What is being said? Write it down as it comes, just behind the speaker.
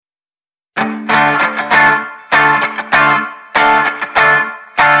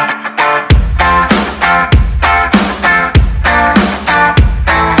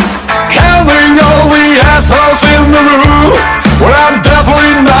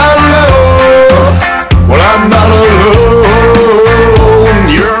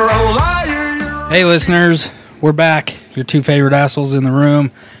listeners? We're back. Your two favorite assholes in the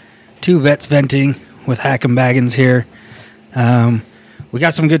room. Two vets venting with Hack and Baggins here. We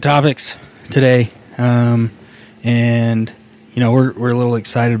got some good topics today, and we're a little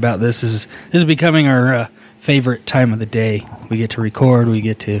excited about this. This is becoming our favorite time of the day. We get to record, we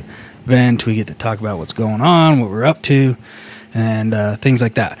get to vent, we get to talk about what's going on, what we're up to, and things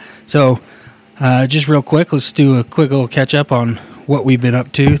like that. So, just real quick, let's do a quick little catch up on what we've been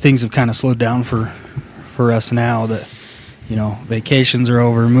up to. Things have kind of slowed down for us now that, vacations are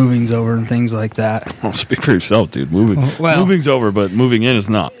over, moving's over, and things like that. Well, speak for yourself, dude. Moving's over, but moving in is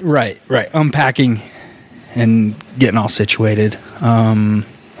not. Right. Unpacking and getting all situated. I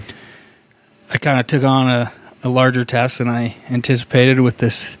kind of took on a larger task than I anticipated with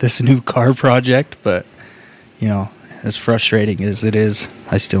this new car project, but, as frustrating as it is,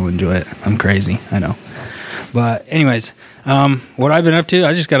 I still enjoy it. I'm crazy, I know. But anyways, what I've been up to,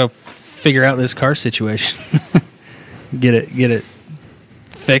 I just got to figure out this car situation. get it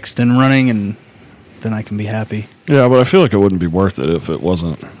fixed and running, and then I can be happy. Yeah, but I feel like it wouldn't be worth it if it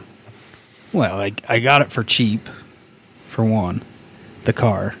wasn't. Well, I got it for cheap, for one, the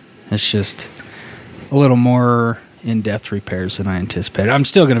car. It's just a little more in-depth repairs than I anticipated. I'm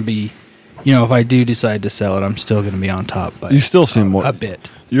still going to be, if I do decide to sell it, I'm still going to be on top. But you still seem more a bit.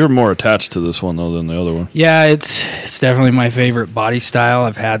 You're more attached to this one, though, than the other one. Yeah, it's definitely my favorite body style.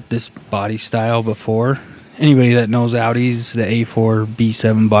 I've had this body style before. Anybody that knows Audi's, the A4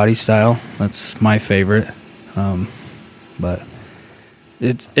 B7 body style, that's my favorite. But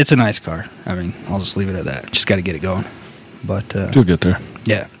it's a nice car. I mean, I'll just leave it at that. Just got to get it going. But you'll get there.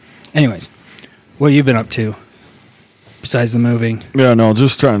 Yeah. Anyways, what have you been up to besides the moving? Yeah, no,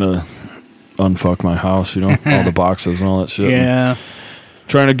 just trying to unfuck my house, all the boxes and all that shit. Yeah.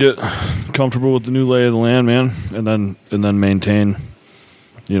 Trying to get comfortable with the new lay of the land, man, and then maintain,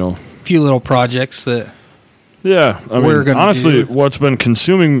 a few little projects that. Yeah, I mean, honestly, what's been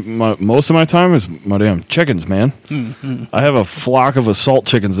consuming most of my time is my damn chickens, man. Mm-hmm. I have a flock of assault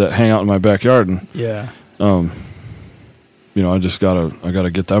chickens that hang out in my backyard, and I just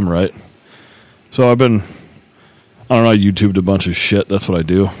gotta get them right. So I YouTubed a bunch of shit. That's what I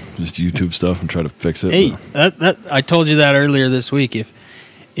do, just YouTube stuff and try to fix it. Hey, that I told you that earlier this week.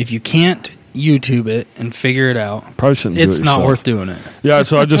 If you can't YouTube it and figure it out, probably shouldn't do it yourself. It's not worth doing it. Yeah,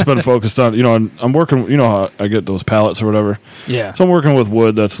 so I've just been focused on, I'm working, how I get those pallets or whatever. Yeah. So I'm working with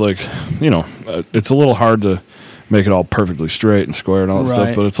wood that's like, it's a little hard to make it all perfectly straight and square and all that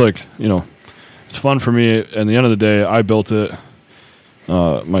stuff, but it's like, it's fun for me. At the end of the day, I built it.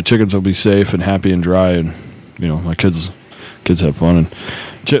 My chickens will be safe and happy and dry, and, my kids have fun.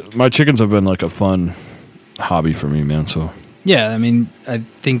 And my chickens have been like a fun hobby for me, man, so. Yeah, I mean, I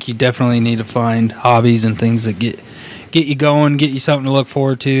think you definitely need to find hobbies and things that get you going, get you something to look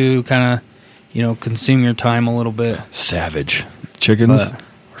forward to, kind of, consume your time a little bit. Savage. Chickens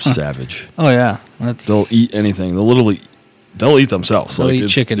are savage. Oh, yeah. They'll eat anything. They'll eat themselves. They'll eat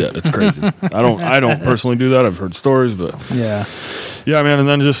chicken. Yeah, it's crazy. I don't personally do that. I've heard stories, but. Yeah. Yeah, man, and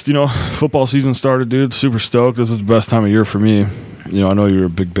then just, football season started, dude. Super stoked. This is the best time of year for me. I know you're a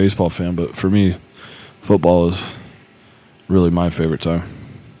big baseball fan, but for me, football is really my favorite time.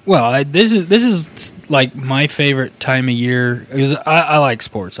 Well, this is like my favorite time of year because I like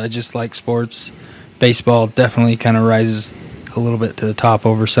sports. I just like sports. Baseball definitely kind of rises a little bit to the top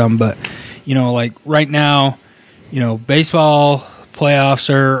over some, but like right now, baseball playoffs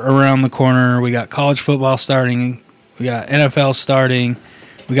are around the corner. We got college football starting. We got NFL starting.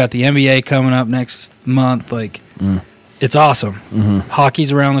 We got the NBA coming up next month. Like. It's awesome. Mm-hmm.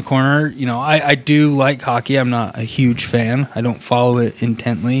 Hockey's around the corner. I do like hockey. I'm not a huge fan. I don't follow it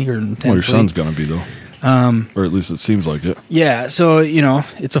intently or intensely. Well, your son's going to be, though. Or at least it seems like it. Yeah, so,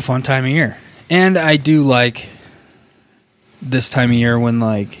 it's a fun time of year. And I do like this time of year when,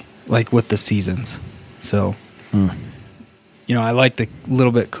 like with the seasons. So, I like the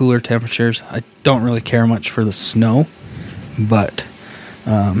little bit cooler temperatures. I don't really care much for the snow, but...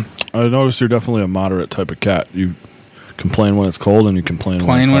 I noticed you're definitely a moderate type of cat. You... complain when it's cold and you complain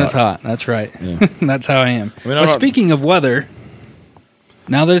when it's hot. That's right. Yeah. That's how I am. But speaking of weather,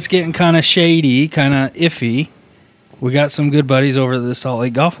 now that it's getting kind of shady, kind of iffy, we got some good buddies over at the Salt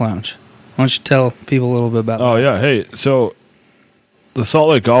Lake Golf Lounge. Why don't you tell people a little bit about that? Oh, yeah. Hey, so the Salt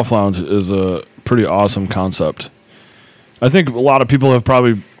Lake Golf Lounge is a pretty awesome concept. I think a lot of people have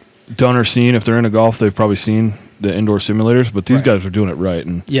probably done or seen, if they're into golf, they've probably seen the indoor simulators, but these guys are doing it right.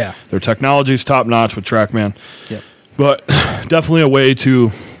 And their technology's top-notch with TrackMan. Yep. But definitely a way to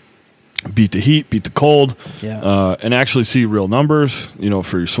beat the heat, beat the cold, and actually see real numbers,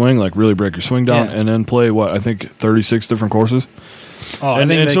 for your swing, like really break your swing down, and then play, I think 36 different courses. Oh, I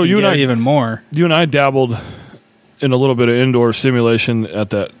think so you and I even more. You and I dabbled in a little bit of indoor simulation at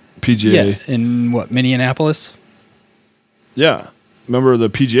that PGA. Yeah, in what, Minneapolis? Yeah. Remember the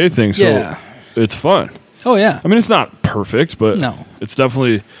PGA thing? So yeah. It's fun. Oh, yeah. I mean, it's not perfect, but no. It's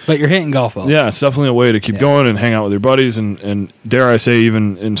definitely... But you're hitting golf balls. Yeah, it's definitely a way to keep going and hang out with your buddies and dare I say,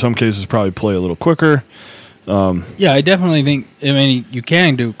 even in some cases, probably play a little quicker. Yeah, I definitely think, I mean, you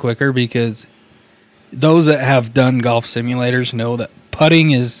can do it quicker because those that have done golf simulators know that putting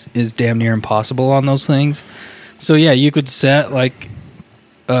is damn near impossible on those things. So, yeah, you could set, like,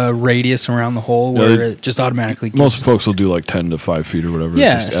 a radius around the hole where it just automatically gives. Most folks will do, like, 10 to 5 feet or whatever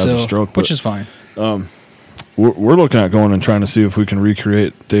just as a stroke. Which is fine. We're looking at going and trying to see if we can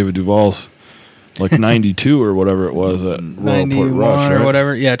recreate David Duval's, like, 92 or whatever it was at Royal Port Rush, right? Or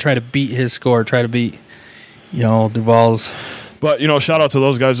whatever. Yeah, try to beat his score. Try to beat, Duval's. But, shout out to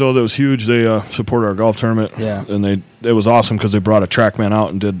those guys, though. That was huge. They support our golf tournament. Yeah. And it was awesome because they brought a TrackMan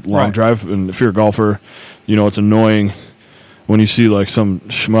out and did long drive. And if you're a golfer, it's annoying when you see, like, some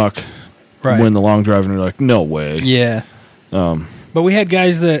schmuck win the long drive and you're like, no way. Yeah. But we had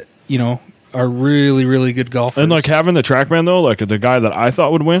guys that, are really, really good golfers. And, like, having the TrackMan, though, like, the guy that I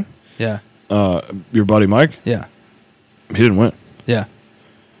thought would win. Yeah. Your buddy Mike. Yeah. He didn't win. Yeah.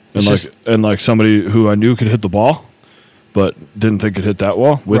 And somebody who I knew could hit the ball, but didn't think it hit that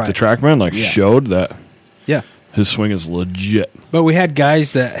well with the TrackMan, showed that his swing is legit. But we had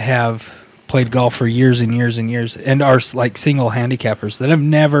guys that have played golf for years and years and years and are like single handicappers that have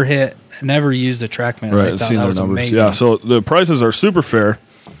never used a TrackMan. Right, seen their numbers. Amazing. Yeah, so the prices are super fair.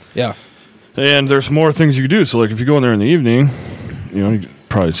 Yeah. And there's more things you can do. So, like, if you go in there in the evening, you can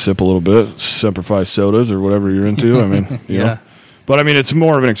probably sip a little bit, Semper sodas or whatever you're into. I mean, you know. But, I mean, it's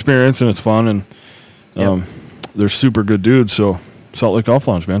more of an experience and it's fun. And they're super good dudes. So, Salt Lake Golf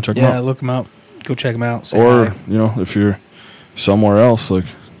Lounge, man. Check them out. Yeah, look them out. Go check them out. Or, if you're somewhere else, like,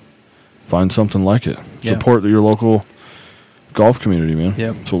 find something like it. Support your local golf community, man.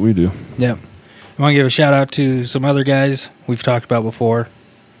 Yep. That's what we do. Yep. I want to give a shout out to some other guys we've talked about before.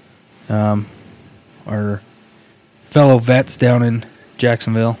 Our fellow vets down in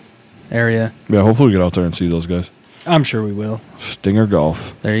Jacksonville area. Yeah, hopefully we get out there and see those guys. I'm sure we will. Stinger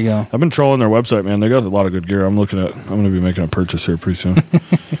Golf. There you go. I've been trolling their website, man. They got a lot of good gear. I'm going to be making a purchase here pretty soon.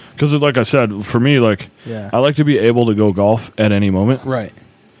 Because, like I said, for me, like, I like to be able to go golf at any moment. Right.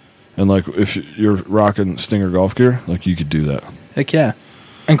 And, like, if you're rocking Stinger golf gear, like, you could do that. Heck yeah.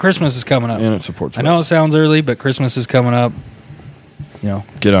 And Christmas is coming up. And it supports I know it sounds early, but Christmas is coming up.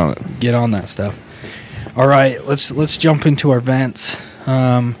 Get on it. Get on that stuff. All right, let's jump into our vents.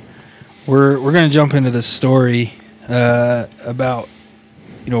 We're going to jump into this story about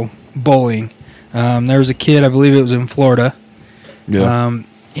bowling. There was a kid, I believe it was in Florida. Yeah.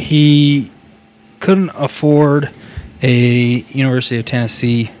 He couldn't afford a University of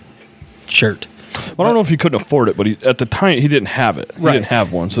Tennessee shirt. Well, I don't know if he couldn't afford it, but at the time he didn't have it. He didn't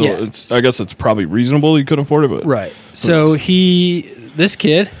have one, so I guess it's probably reasonable he couldn't afford it. But right. So this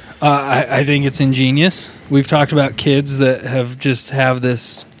kid, I think it's ingenious. We've talked about kids that have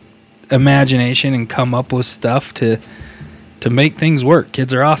this imagination and come up with stuff to make things work.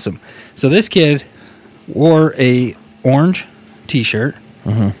 Kids are awesome. So this kid wore a orange T-shirt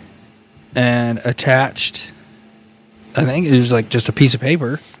and attached, I think it was like just a piece of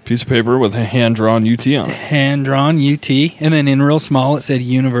paper. Piece of paper with a hand-drawn UT on it. Hand-drawn UT. And then in real small it said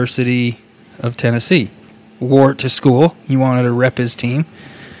University of Tennessee. Wore it to school. He wanted to rep his team.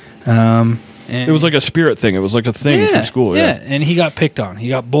 And it was like a spirit thing. It was like a thing for school. Yeah, and he got picked on. He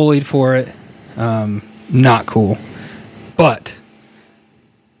got bullied for it. Not cool. But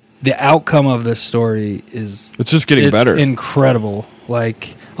the outcome of this story is... It's just getting better. It's incredible.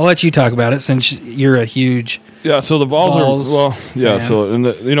 Like, I'll let you talk about it since you're a huge... Yeah, so the Vols are... Well, fan. So, and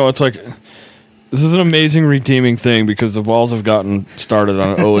it's like... This is an amazing redeeming thing because the Vols have gotten started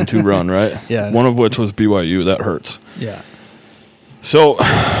on an 0-2 run, right? Yeah. One of which was BYU. That hurts. Yeah. So,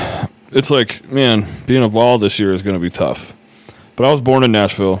 it's like, man, being a Vol this year is going to be tough. But I was born in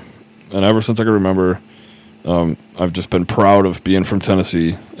Nashville, and ever since I can remember, I've just been proud of being from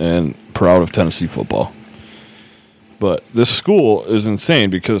Tennessee and proud of Tennessee football. But this school is insane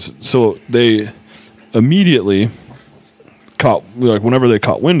because they immediately whenever they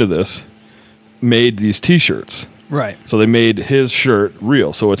caught wind of this, made these T-shirts. Right. So they made his shirt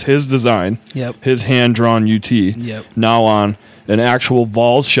real. So it's his design. Yep. His hand-drawn UT. Yep. Now on an actual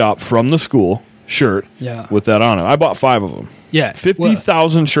Vols shop from the school shirt. Yeah. With that on it. I bought 5 of them. Yeah.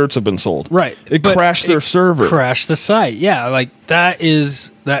 50,000 shirts have been sold. Right. It crashed their server. Crashed the site. Yeah. Like that's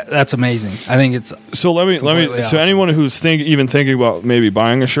amazing. I think it's so. Let me. Awesome. So anyone who's even thinking about maybe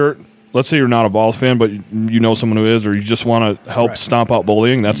buying a shirt, let's say you're not a Vols fan, but you know someone who is, or you just want to help stomp out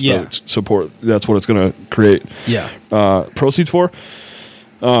bullying. That's the support. That's what it's going to create. Yeah. Proceeds for.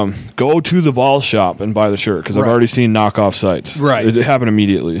 Go to the Vols shop and buy the shirt because I've already seen knockoff sites. Right. It happened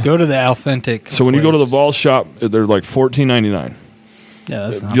immediately. Go to the authentic. So when you go to the Vols shop, they're like $14.99. Yeah,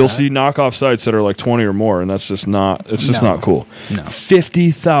 that's not You'll bad. see knockoff sites that are like 20 or more, and that's just not. It's just not cool. No.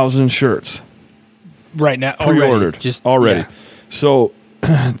 50,000 shirts right now pre-ordered already. Yeah. So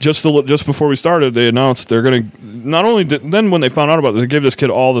just before we started, they announced they're going to not only then when they found out about it, they gave this kid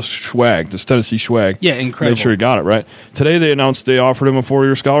all this swag, this Tennessee swag. Yeah, incredible. Made sure he got it right. Today they announced they offered him a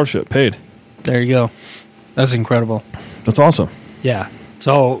 4-year scholarship, paid. There you go. That's incredible. That's awesome. Yeah.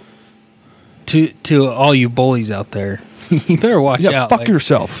 So to all you bullies out there, you better watch out. Fuck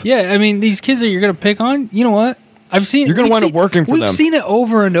yourself. Yeah, I mean these kids that you're going to pick on. You know what? I've seen. You're going to wind up working for them. We've seen it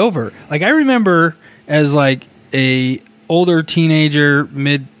over and over. Like I remember as like a older teenager,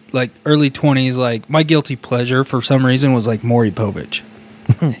 early 20s, like my guilty pleasure for some reason was like Maury Povich.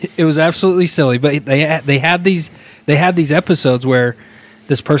 It was absolutely silly, but they had these episodes where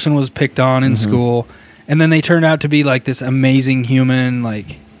this person was picked on in school, and then they turned out to be like this amazing human,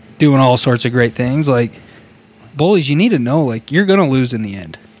 like doing all sorts of great things. Like bullies, you need to know like you're gonna lose in the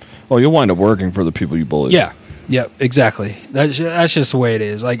end. Oh, you'll wind up working for the people you bullied. Yeah. Yep, exactly. That's just the way it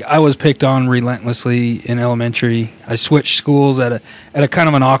is. Like I was picked on relentlessly in elementary. I switched schools at a kind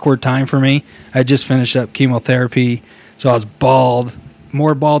of an awkward time for me. I had just finished up chemotherapy, so I was bald,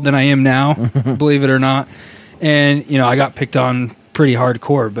 more bald than I am now, believe it or not. And I got picked on pretty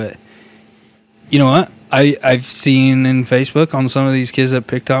hardcore. But you know what? I've seen in Facebook on some of these kids that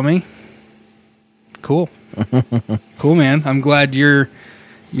picked on me. Cool, cool, man. I'm glad your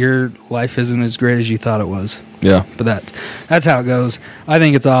life isn't as great as you thought it was. Yeah. But that's how it goes. I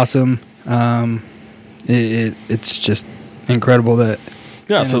think it's awesome. It's just incredible that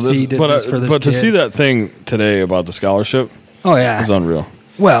Tennessee did this for this but to kid. see that thing today about the scholarship, oh yeah, is unreal.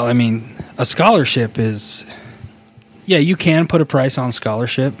 Well, I mean, a scholarship is, you can put a price on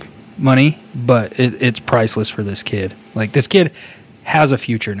scholarship money, but it's priceless for this kid. Like this kid has a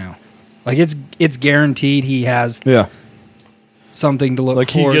future now. Like it's guaranteed he has something to look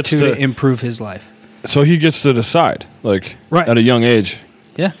forward to improve his life. So he gets to decide, at a young age.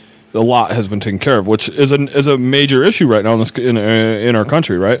 Yeah, a lot has been taken care of, which is a major issue right now in our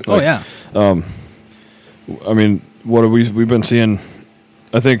country, right? Oh yeah. I mean, what have we've been seeing?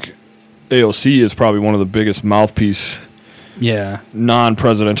 I think AOC is probably one of the biggest mouthpiece,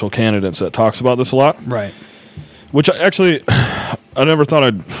 non-presidential candidates that talks about this a lot, right? Which I never thought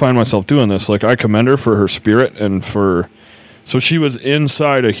I'd find myself doing this. Like I commend her for her spirit and for. So she was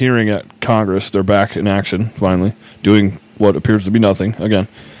inside a hearing at Congress. They're back in action, finally, doing what appears to be nothing again.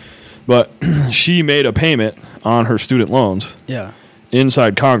 But she made a payment on her student loans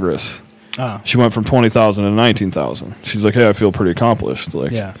inside Congress. Oh. She went from $20,000 to $19,000. She's like, hey, I feel pretty accomplished.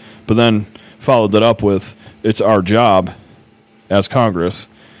 But then followed that up with, it's our job as Congress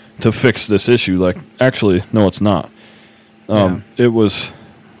to fix this issue. Like, actually, no, it's not. It was,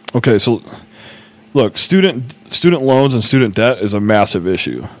 okay, so... Look, student loans and student debt is a massive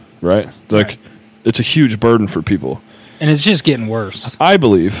issue, right? It's a huge burden for people. And it's just getting worse. I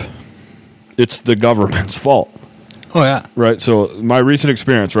believe it's the government's fault. Oh, yeah. Right? So my recent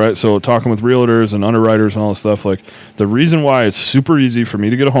experience, right? So talking with realtors and underwriters and all this stuff, like the reason why it's super easy for me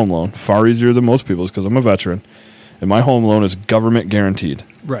to get a home loan, far easier than most people's because I'm a veteran, and my home loan is government guaranteed.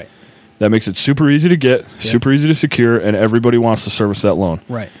 Right. That makes it super easy to get, super easy to secure, and everybody wants to service that loan.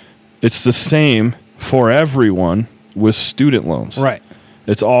 Right. It's the same for everyone with student loans. Right.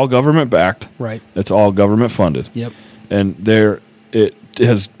 It's all government backed. Right. It's all government funded. Yep. And it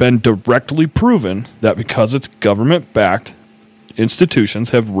has been directly proven that because it's government backed,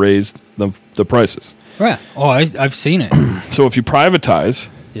 institutions have raised the prices. Right. Oh, I've seen it. So if you privatize,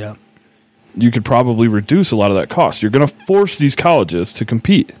 you could probably reduce a lot of that cost. You're going to force these colleges to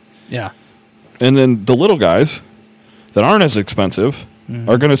compete. Yeah. And then the little guys that aren't as expensive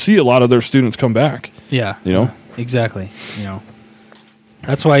are going to see a lot of their students come back. Yeah. Exactly.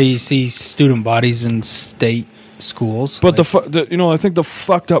 That's why you see student bodies in state schools. But I think the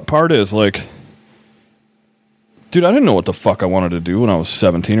fucked up part is like, dude, I didn't know what the fuck I wanted to do when I was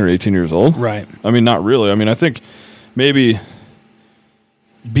 17 or 18 years old. Right. I mean, not really. I mean, I think maybe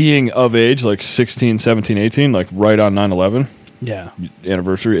being of age, like 16, 17, 18, like right on 9/11. Yeah.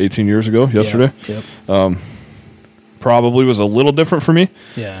 Anniversary, 18 years ago, yesterday. Yep. Probably was a little different for me.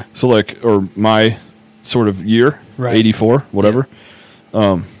 Yeah. So or my sort of year, right. 84, whatever.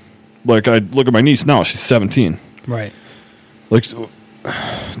 Yeah. I look at my niece now, she's 17. Right.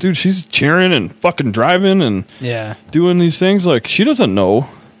 Dude, she's cheering and fucking driving and doing these things. Like, she doesn't know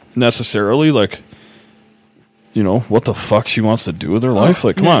necessarily like, you know, what the fuck she wants to do with her life.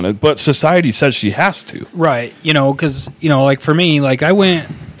 Like, come on. But society says she has to. Right. You know, because, you know, like for me, like I went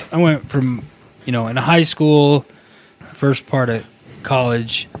from, you know, in high school, first part of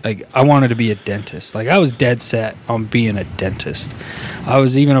college, like I wanted to be a dentist. Like I was dead set on being a dentist. I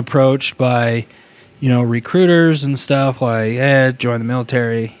was even approached by, you know, recruiters and stuff like, join the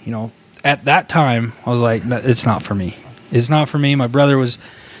military. You know, at that time, I was like, it's not for me. It's not for me. My brother was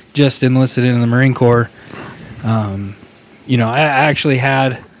just enlisted in the Marine Corps. You know, I actually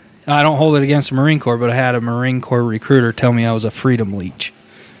had, I don't hold it against the Marine Corps, but I had a Marine Corps recruiter tell me I was a freedom leech,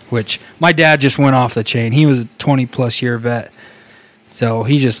 which my dad just went off the chain. He was a 20-plus year vet, so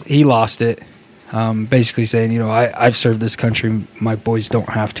he lost it, basically saying, you know, I've served this country. My boys don't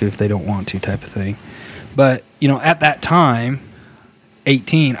have to if they don't want to, type of thing. But, you know, at that time,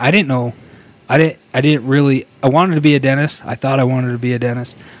 18, I didn't know. I didn't really. I wanted to be a dentist. I thought I wanted to be a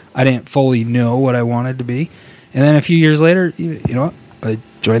dentist. I didn't fully know what I wanted to be. And then a few years later, you know what? I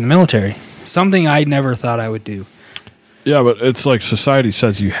joined the military. Something I never thought I would do. Yeah, but it's like society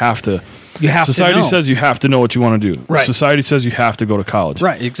says you have to. Society to know. says you have to know what you want to do. Right. Society says you have to go to college.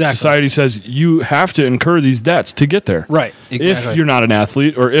 Right, exactly. Society says you have to incur these debts to get there. Right, exactly. If you're not an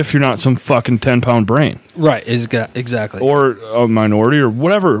athlete or if you're not some fucking 10-pound brain. Right, exactly. Or a minority or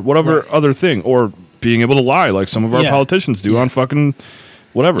whatever right. other thing. Or being able to lie like some of our politicians do on fucking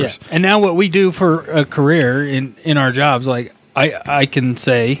whatever. Yeah. And now what we do for a career in our jobs, like I can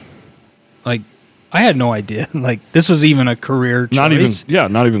say, like, I had no idea. Like, this was even a career choice.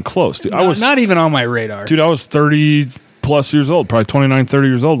 Not even close. Dude, I was not even on my radar. Dude, I was 30-plus years old, probably 29, 30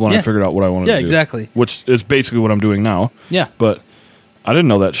 years old when I figured out what I wanted to do. Yeah, exactly. Which is basically what I'm doing now. Yeah. But I didn't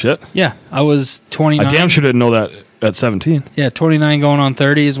know that shit. Yeah, I was 29. I damn sure didn't know that at 17. Yeah, 29 going on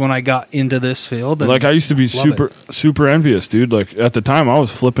 30 is when I got into this field. Like, I used to be super envious, dude. Like, at the time, I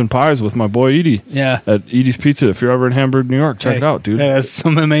was flipping pies with my boy Edie. Yeah. At Edie's Pizza. If you're ever in Hamburg, New York, check it out, dude. Yeah, that's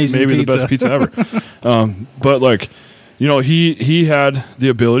some amazing Maybe pizza. the best pizza ever. But, like, you know, he had the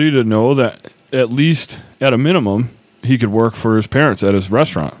ability to know that at least, at a minimum, he could work for his parents at his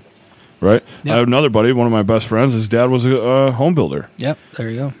restaurant, right? Yep. I have another buddy, one of my best friends. His dad was a home builder. Yep, there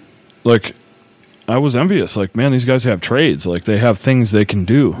you go. Like, I was envious. Like, man, these guys have trades. Like, they have things they can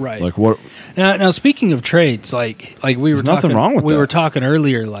do. Right. Like, what? Now speaking of trades, like we were nothing wrong with that. We were talking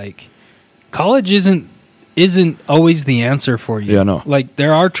earlier. Like, college isn't always the answer for you. Yeah, no. Like,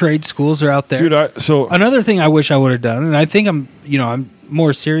 there are trade schools are out there. Dude, so another thing I wish I would have done, and I think I'm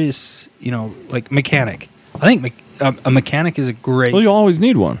more serious. You know, like mechanic. I think a mechanic is a great. Well, you always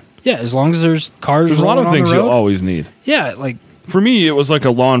need one. Yeah, as long as there's cars. There's a lot of things you'll always need. Yeah, like. For me, it was like a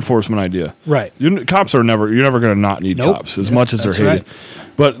law enforcement idea. Right. Cops are you're never going to not need cops as much as they're hated. Right.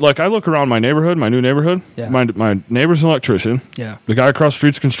 But, like, I look around my neighborhood, my new neighborhood. Yeah. My neighbor's an electrician. Yeah. The guy across the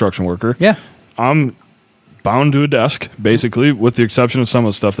street's a construction worker. Yeah. I'm bound to a desk, basically, with the exception of some of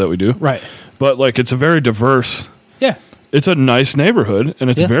the stuff that we do. Right. But, like, it's a very diverse. Yeah. It's a nice neighborhood, and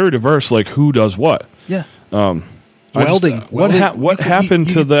it's very diverse, like, who does what. Yeah. Welding. What happened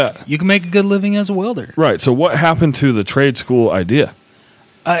to that? You can make a good living as a welder. Right. So what happened to the trade school idea?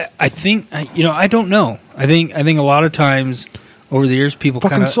 I think I don't know. I think a lot of times over the years people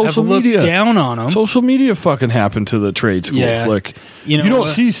kind of have looked down on them. Social media fucking happened to the trade schools. Yeah. Like, you don't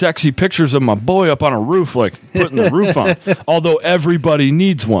see sexy pictures of my boy up on a roof, like putting the roof on. Although everybody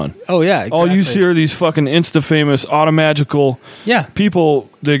needs one. Oh yeah. Exactly. All you see are these fucking Insta famous automagical people.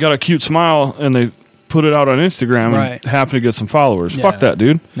 They got a cute smile and they put it out on Instagram and happen to get some followers. Yeah. Fuck that,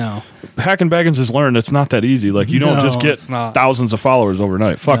 dude. No. Hacking Baggins has learned it's not that easy. Like, you don't just get thousands of followers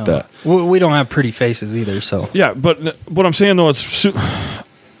overnight. Fuck that. We don't have pretty faces either, so. Yeah, but what I'm saying, though,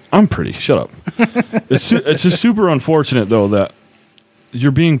 I'm pretty. Shut up. It's just super unfortunate, though, that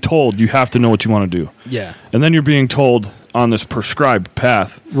you're being told you have to know what you want to do. Yeah. And then you're being told on this prescribed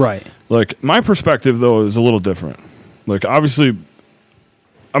path. Right. Like, my perspective, though, is a little different. Like, obviously,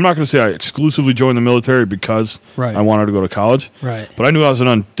 I'm not going to say I exclusively joined the military because I wanted to go to college. Right. But I knew I was an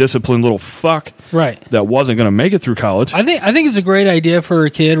undisciplined little fuck that wasn't going to make it through college. I think it's a great idea for a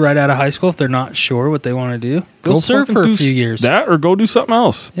kid right out of high school if they're not sure what they want to do. Go serve for a few years. That or go do something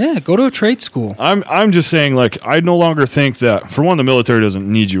else. Yeah, go to a trade school. I'm just saying, like, I no longer think that, for one, the military doesn't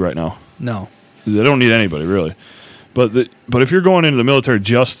need you right now. No. They don't need anybody, really. But if you're going into the military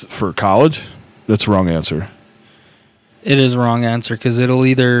just for college, that's the wrong answer. It is a wrong answer because it'll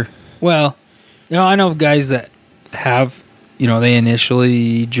either, I know guys that have, they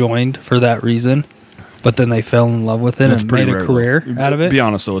initially joined for that reason, but then they fell in love with it and made a career out of it. Be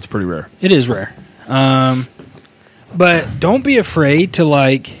honest, though, it's pretty rare. It is rare. But don't be afraid to,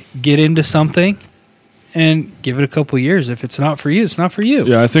 like, get into something and give it a couple years. If it's not for you, it's not for you.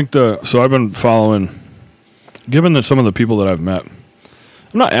 Yeah, I think so I've been following, given that some of the people that I've met,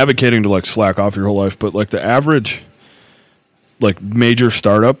 I'm not advocating to like slack off your whole life, but like the average like major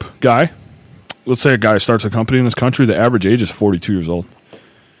startup guy, let's say a guy starts a company in this country, the average age is 42 years old.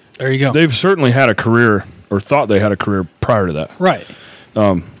 There you go. They've certainly had a career or thought they had a career prior to that. Right.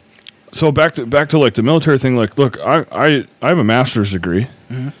 So back to like the military thing, like, look, I have a master's degree.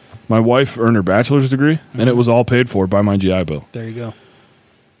 Mm-hmm. My wife earned her bachelor's degree, and it was all paid for by my GI Bill. There you go.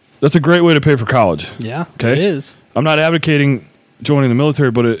 That's a great way to pay for college. Yeah, okay? It is. I'm not advocating joining the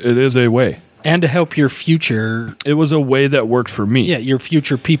military, but it is a way. And to help your future. It was a way that worked for me. Yeah, your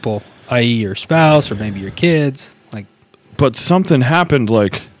future people, i.e. your spouse or maybe your kids. But something happened,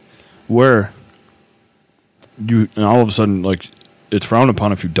 like, where and all of a sudden, like, it's frowned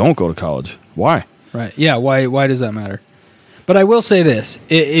upon if you don't go to college. Why? Right. Yeah, why does that matter? But I will say this: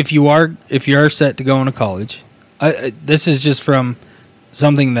 if you are set to go into college, this is just from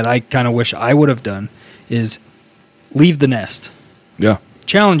something that I kind of wish I would have done, is leave the nest. Yeah.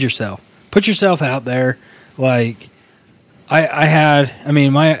 Challenge yourself. Put yourself out there. Like my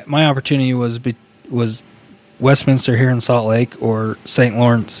opportunity was Westminster here in Salt Lake or St.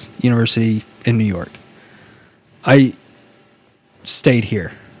 Lawrence University in New York. I stayed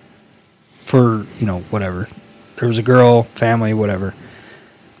here for, whatever. There was a girl, family, whatever.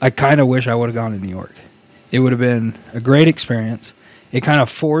 I kind of wish I would have gone to New York. It would have been a great experience. It kind of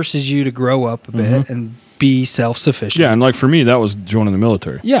forces you to grow up a bit and be self-sufficient. Yeah, and like for me, that was joining the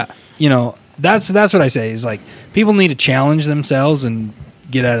military. Yeah. That's what I say is like people need to challenge themselves and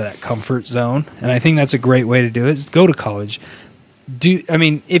get out of that comfort zone. And I think that's a great way to do it is go to college.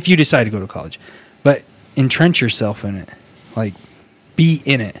 If you decide to go to college, but entrench yourself in it. Like, be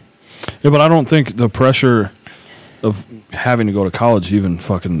in it. Yeah, but I don't think the pressure of having to go to college even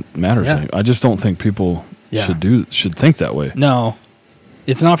fucking matters. Yeah. I just don't think people should think that way. No,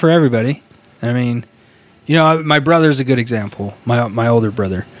 it's not for everybody. I mean, my brother's a good example. My older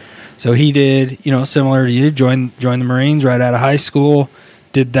brother. So he did, similar to you, joined the Marines right out of high school.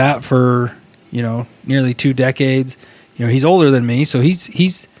 Did that for, nearly 2 decades. He's older than me, so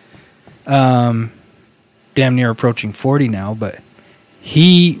he's damn near approaching 40 now, but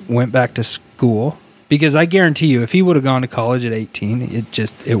he went back to school because I guarantee you if he would have gone to college at 18,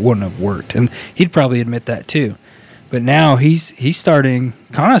 it wouldn't have worked. And he'd probably admit that too. But now he's starting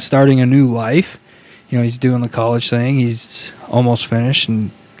a new life. He's doing the college thing. He's almost finished and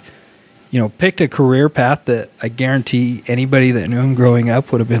picked a career path that I guarantee anybody that knew him growing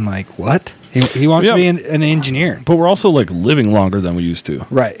up would have been like, what? He wants to be an engineer. But we're also like living longer than we used to.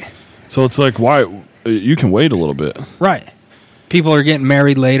 Right. So it's like, why? You can wait a little bit. Right. People are getting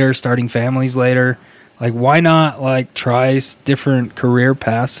married later, starting families later. Like, why not like try different career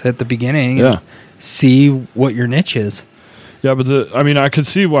paths at the beginning and see what your niche is? Yeah, but I could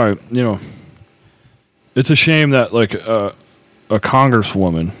see why, it's a shame that like a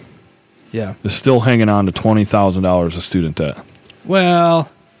congresswoman is still hanging on to $20,000 of student debt.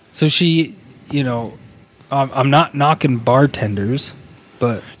 Well, so she, I'm not knocking bartenders,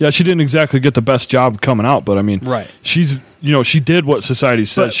 but... Yeah, she didn't exactly get the best job coming out, but right. She's, she did what society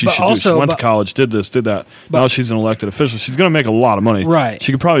said she should do. She went to college, did this, did that. Now she's an elected official. She's going to make a lot of money. Right.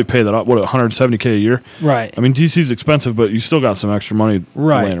 She could probably pay that up, $170K a year? Right. I mean, DC's expensive, but you still got some extra money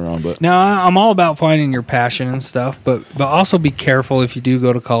laying around. But now, I'm all about finding your passion and stuff, but also be careful if you do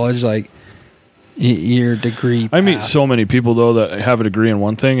go to college, like your degree path. I meet so many people, though, that have a degree in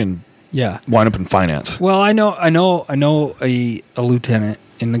one thing and wind up in finance. Well, I know a lieutenant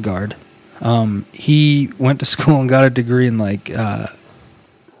in the Guard. He went to school and got a degree in like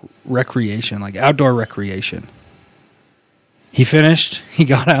recreation, like outdoor recreation. He finished, he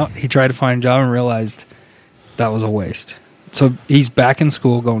got out, he tried to find a job and realized that was a waste. So he's back in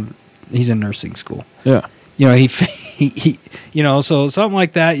school he's in nursing school. Yeah. He so something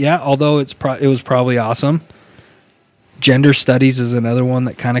like that, yeah, although it was probably awesome. Gender studies is another one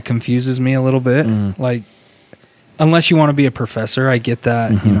that kind of confuses me a little bit. Like, unless you want to be a professor, I get that,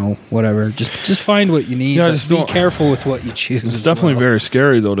 whatever. Just find what you need. Yeah, just be careful with what you choose. It's definitely very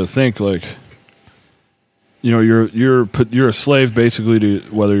scary, though, to think, like, you're a slave basically to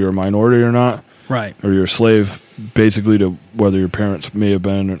whether you're a minority or not. Right. Or you're a slave basically to whether your parents may have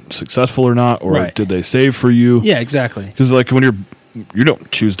been successful or not, or did they save for you? Yeah, exactly. Because, like, when you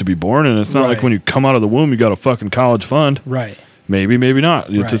don't choose to be born, and it's not like when you come out of the womb, you got a fucking college fund. Right. Maybe, maybe not.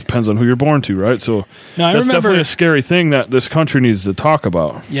 It just depends on who you're born to, right? So that's definitely a scary thing that this country needs to talk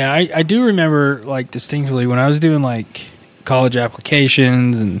about. Yeah, I do remember, like, distinctly when I was doing, like, college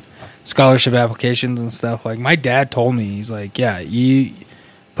applications and scholarship applications and stuff, like, my dad told me, he's like, yeah, you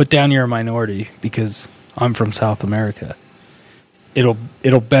put down you're a minority because I'm from South America.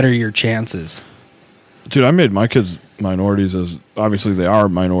 It'll better your chances. Dude, I made my kids minorities, as obviously they are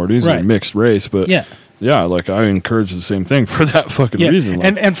minorities, Right. they're mixed race, but yeah, like I encourage the same thing for that fucking reason.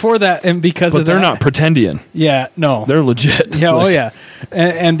 Like, and for that, and because but of they're that, not pretendian. Yeah, no, They're legit. Yeah, like, oh yeah,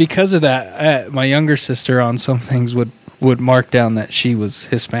 and because of that, my younger sister on some things would mark down that she was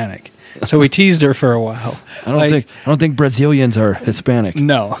Hispanic, so we teased her for a while. I don't think Brazilians are Hispanic.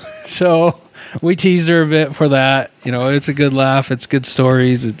 No, so we teased her a bit for that. You know, it's a good laugh. It's good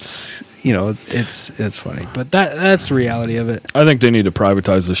stories. It's it's funny, but that's the reality of it. I think they need to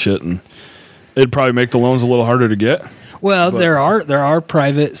privatize the shit, and it'd probably make the loans a little harder to get. Well, there are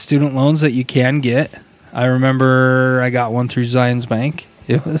private student loans that you can get. I remember I got one through Zions Bank.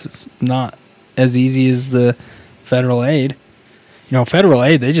 It was not as easy as the federal aid. You know, federal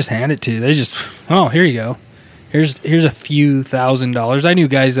aid, they just hand it to you. They just, oh, here you go. Here's a few $1,000s. I knew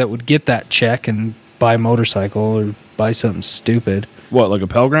guys that would get that check and buy a motorcycle or buy something stupid. What, like a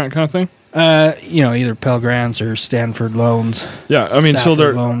Pell Grant kind of thing? You know, either Pell Grants or Stanford loans. Yeah, I mean,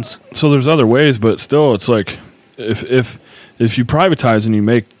 Stafford loans. So there's other ways, but still, it's like if you privatize and you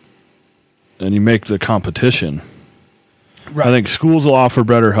make the competition, right. I think schools will offer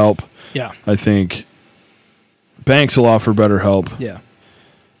better help. Yeah, I think banks will offer better help. Yeah,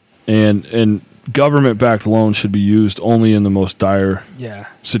 and government-backed loans should be used only in the most dire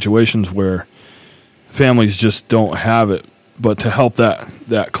situations where families just don't have it, but to help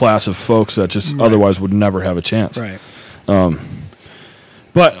that class of folks that just otherwise would never have a chance. Right.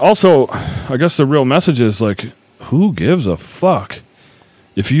 But also, I guess the real message is, like, who gives a fuck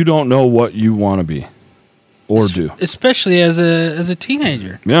if you don't know what you want to be or do? Especially as a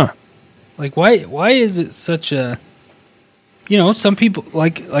teenager. Yeah. Like, why is it such a... You know, some people,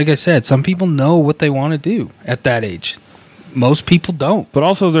 like I said, some people know what they want to do at that age. Most people don't. But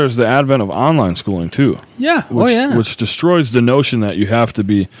also there's the advent of online schooling, too. Yeah. Which destroys the notion that you have to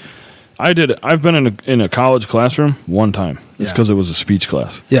be... I've been in a college classroom one time. It's because it was a speech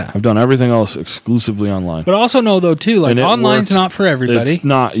class. Yeah. I've done everything else exclusively online. But also know, though, too, like, online's not for everybody. It's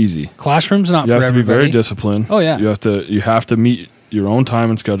not easy. Classroom's not for everybody. You have to be very disciplined. Oh, yeah. You have to meet your own time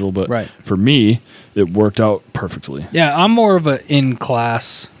and schedule. But for me, it worked out perfectly. Yeah, I'm more of a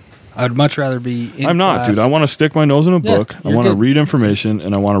in-class. I'd much rather be in I'm not, class. dude. I want to stick my nose in a book. I want to read information,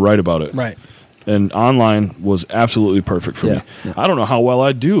 and I want to write about it. Right. And online was absolutely perfect for me. Yeah. I don't know how well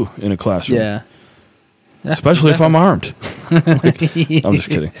I'd do in a classroom. Yeah. Especially if I'm armed. I'm just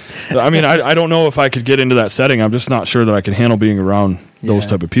kidding. I mean, I don't know if I could get into that setting. I'm just not sure that I could handle being around those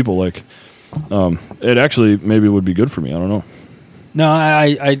type of people. Like, it actually maybe would be good for me. I don't know. No,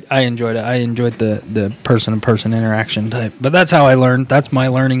 I enjoyed it. I enjoyed the person-to-person interaction type. But that's how I learned. That's my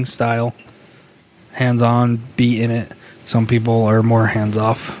learning style. Hands-on, be in it. Some people are more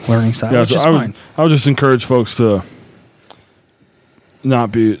hands-off learning style, which is fine. I would just encourage folks to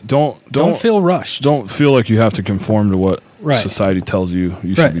not be... Don't feel rushed. Don't feel like you have to conform to what society tells you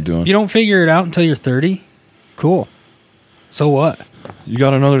should be doing. If you don't figure it out until you're 30, cool. So what? You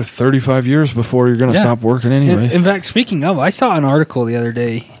got another 35 years before you're going to stop working anyways. In fact, speaking of, I saw an article the other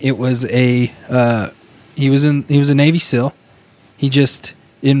day. It was he was a Navy SEAL. He just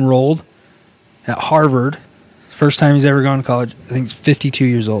enrolled at Harvard. First time he's ever gone to college. I think he's 52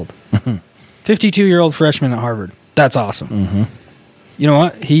 years old. 52-year-old freshman at Harvard. That's awesome. Mm-hmm. You know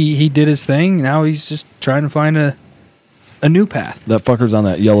what? He did his thing. Now he's just trying to find a new path. That fucker's on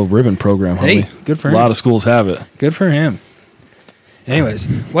that yellow ribbon program. Hey, good for him. A lot of schools have it. Good for him. Anyways,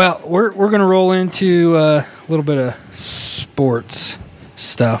 well, we're going to roll into a little bit of sports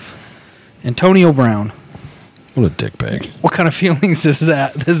stuff. Antonio Brown. What a dickbag. What kind of feelings does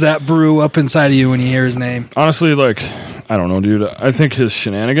that brew up inside of you when you hear his name? Honestly, like, I don't know, dude. I think his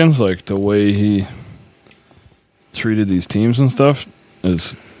shenanigans, like the way he treated these teams and stuff,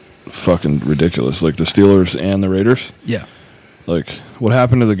 is fucking ridiculous. Like the Steelers and the Raiders. Yeah. Like, what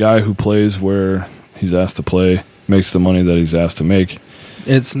happened to the guy who plays where he's asked to play, makes the money that he's asked to make?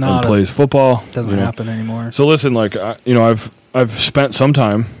 It's not. And plays football. Doesn't happen anymore. So listen, like, I've spent some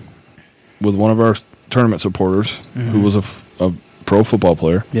time with one of our tournament supporters who was a pro football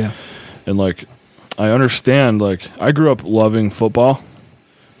player. Yeah. And, like, I understand, like, I grew up loving football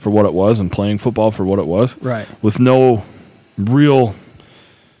for what it was and playing football for what it was. Right. With no real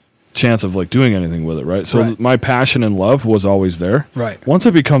chance of, like, doing anything with it, right? So my passion and love was always there. Right. Once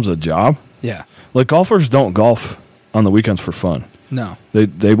it becomes a job, like, golfers don't golf on the weekends for fun. No.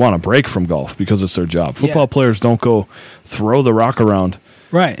 They want a break from golf because it's their job. Football players don't go throw the rock around.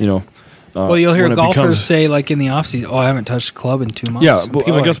 Right. You know. Well, you'll hear golfers say, like, in the offseason, "Oh, I haven't touched a club in 2 months." Yeah, but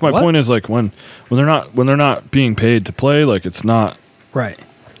I guess my point is, like, when they're not being paid to play, like, it's not right.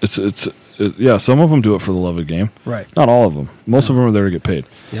 It's some of them do it for the love of the game. Right. Not all of them. Most of them are there to get paid.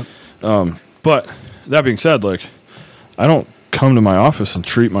 Yep. But that being said, like, I don't come to my office and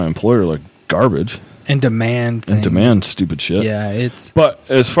treat my employer like garbage. And demand things. And demand stupid shit. Yeah, But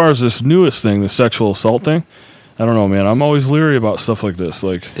as far as this newest thing, the sexual assault thing, I don't know, man. I'm always leery about stuff like this.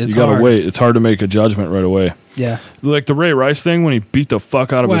 Like, you got to wait. It's hard to make a judgment right away. Yeah. Like the Ray Rice thing when he beat the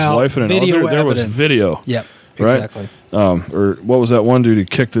fuck out of his wife in an elevator. There was video. Yep. Right? Exactly. Or what was that one dude who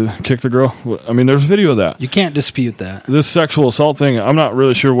kicked the girl? I mean, there's video of that. You can't dispute that. This sexual assault thing, I'm not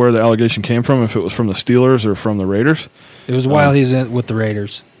really sure where the allegation came from, if it was from the Steelers or from the Raiders. It was while he was with the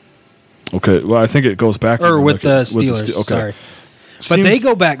Raiders. Okay, well, I think it goes back. Or with the Steelers, okay. Sorry. But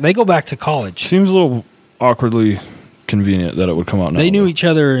they go back to college. Seems a little awkwardly convenient that it would come out now. They knew each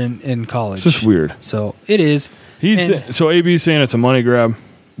other in college. It's just weird. So it is. So AB's saying it's a money grab,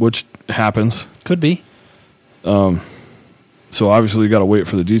 which happens. Could be. So obviously you got to wait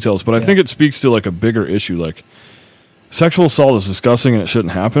for the details. But I think it speaks to like a bigger issue. Like, sexual assault is disgusting and it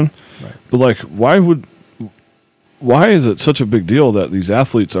shouldn't happen. Right. But like, why is it such a big deal that these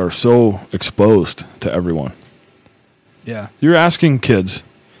athletes are so exposed to everyone? Yeah. You're asking kids,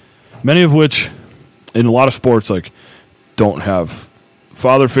 many of which in a lot of sports like don't have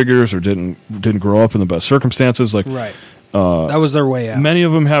father figures or didn't grow up in the best circumstances. Like, right. That was their way out. Many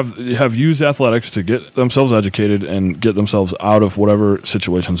of them have used athletics to get themselves educated and get themselves out of whatever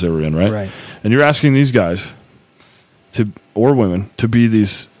situations they were in, right? Right. And you're asking these guys or women to be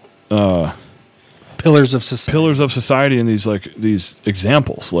these pillars of society and these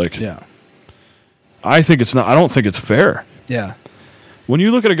examples. Like, yeah. I don't think it's fair. Yeah. When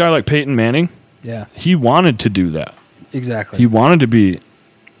you look at a guy like Peyton Manning, yeah, he wanted to do that. Exactly. He wanted to be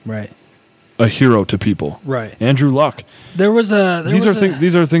right. a hero to people. Right. Andrew Luck. These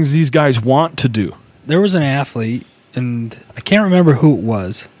are things these guys want to do. There was an athlete, and I can't remember who it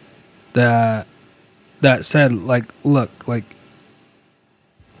was, that said, like, look, like,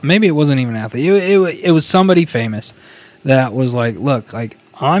 maybe it wasn't even an athlete. It was somebody famous that was like, look, like,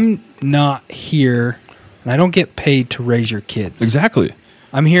 I'm not here, and I don't get paid to raise your kids. Exactly.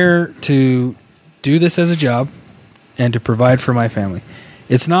 I'm here to do this as a job and to provide for my family.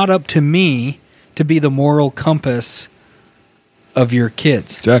 It's not up to me to be the moral compass of your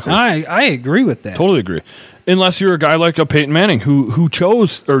kids. Exactly. I agree with that. Totally agree. Unless you're a guy like a Peyton Manning who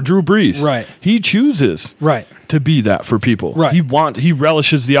chose, or Drew Brees. Right. He chooses to be that for people. Right. He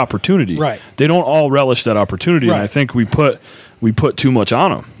relishes the opportunity. Right. They don't all relish that opportunity, and I think we put too much on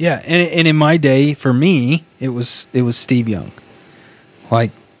them. Yeah, and in my day, for me, it was Steve Young.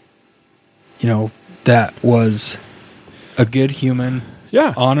 Like, that was a good human.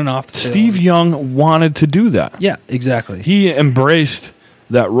 Yeah. On and off the Steve field. Young wanted to do that. Yeah, exactly. He embraced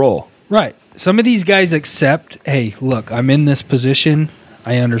that role. Right. Some of these guys accept, hey, look, I'm in this position.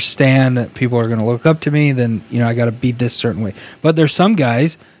 I understand that people are going to look up to me. Then, I got to be this certain way. But there's some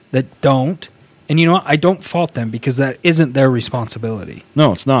guys that don't. And you know what? I don't fault them because that isn't their responsibility.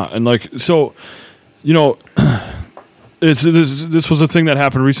 No, it's not. And like, so, this was a thing that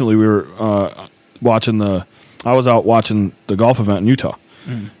happened recently. We were I was out watching the golf event in Utah.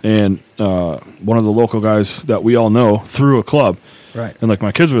 And one of the local guys that we all know threw a club. Right. And like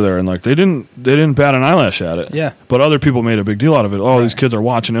my kids were there, and like they didn't bat an eyelash at it. Yeah. But other people made a big deal out of it. Oh, these kids are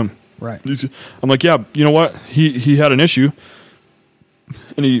watching him. Right. I'm like, yeah, you know what? He had an issue,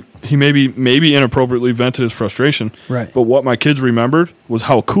 and he maybe inappropriately vented his frustration. Right. But what my kids remembered was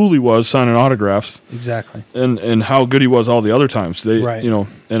how cool he was signing autographs. Exactly. And how good he was all the other times. Right.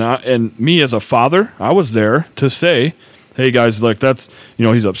 And me as a father, I was there to say, hey guys, like that's,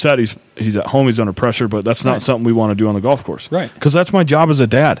 he's upset. He's at home. He's under pressure, but that's not something we want to do on the golf course. Right. Because that's my job as a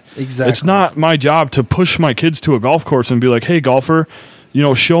dad. Exactly. It's not my job to push my kids to a golf course and be like, hey golfer,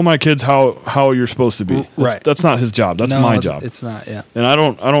 show my kids how you're supposed to be. Right. That's not his job. That's my job. It's not. Yeah. And I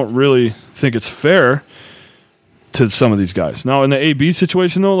don't really think it's fair to some of these guys. Now in the AB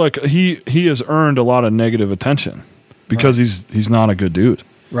situation though, like he has earned a lot of negative attention because he's not a good dude.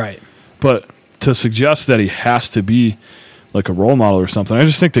 Right. But to suggest that he has to be like a role model or something, I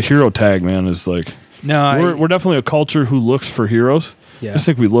just think the hero tag, man, is like, no, we're definitely a culture who looks for heroes. Yeah. I just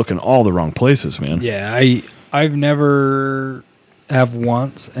think we look in all the wrong places, man. Yeah, I've never have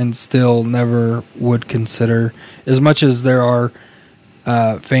once and still never would consider, as much as there are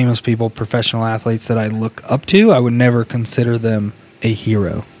famous people, professional athletes that I look up to, I would never consider them a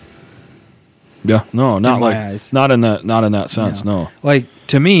hero. Yeah, no, not in like my eyes. not in that sense, no. Like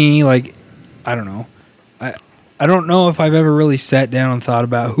to me, like I don't know. I don't know if I've ever really sat down and thought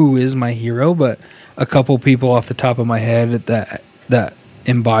about who is my hero, but a couple people off the top of my head that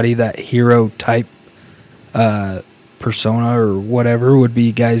embody that hero type persona or whatever would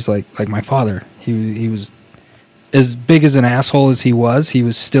be guys like my father. He was as big as an asshole as he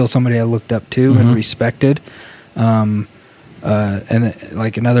was still somebody I looked up to and respected. And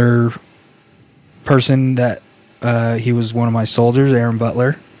like another person that he was one of my soldiers, Aaron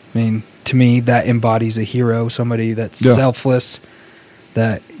Butler. I mean, to me, that embodies a hero, somebody that's selfless,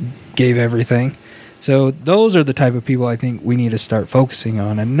 that gave everything. So those are the type of people I think we need to start focusing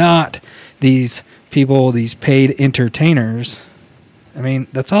on, and not these people, these paid entertainers. I mean,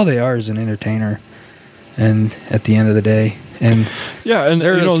 that's all they are, is an entertainer. And at the end of the day, and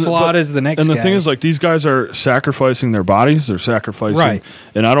they're as flawed as the next guy. And the thing is, like, these guys are sacrificing their bodies. They're sacrificing, right?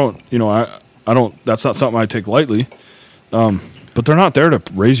 And I don't. That's not something I take lightly. But they're not there to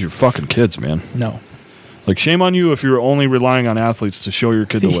raise your fucking kids, man. No. Like, shame on you if you're only relying on athletes to show your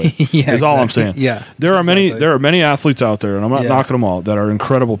kid the way. Is all I'm saying. Yeah. There are many athletes out there, and I'm not knocking them all, that are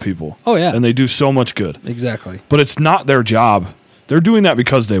incredible people. Oh yeah. And they do so much good. Exactly. But it's not their job. They're doing that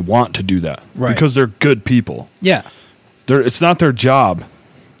because they want to do that. Right. Because they're good people. Yeah. It's not their job.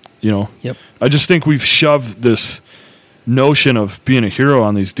 Yep. I just think we've shoved this notion of being a hero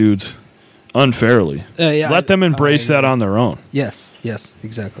on these dudes unfairly. Let them embrace that on their own. Yes,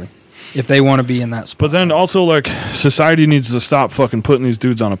 exactly. If they want to be in that spot. But then also, like, society needs to stop fucking putting these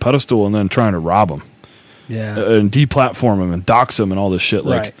dudes on a pedestal and then trying to rob them. Yeah. And deplatform them and dox them and all this shit.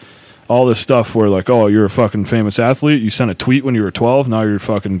 Like, right. all this stuff where, like, oh, you're a fucking famous athlete. You sent a tweet when you were 12. Now you're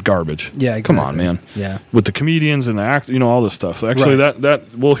fucking garbage. Yeah, exactly. Come on, man. Yeah. With the comedians and the all this stuff. Actually,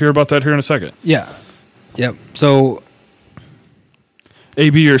 that we'll hear about that here in a second. Yeah. Yep. So...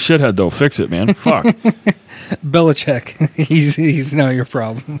 AB, you're a shithead, though. Fix it, man. Fuck. Belichick. He's not your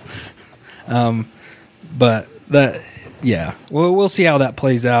problem. But that, yeah. We'll see how that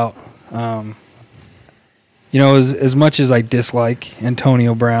plays out. As much as I dislike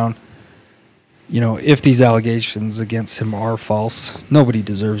Antonio Brown, if these allegations against him are false, nobody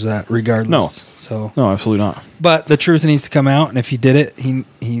deserves that, regardless. No, absolutely not. But the truth needs to come out, and if he did it,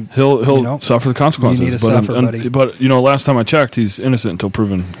 he'll suffer the consequences. You need to suffer, buddy. But last time I checked, he's innocent until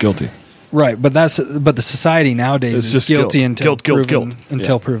proven guilty. Right, but the society nowadays is guilty until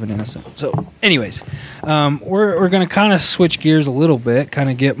proven innocent. So, anyways, we're going to kind of switch gears a little bit, kind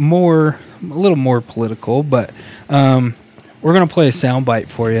of get a little more political, but we're going to play a soundbite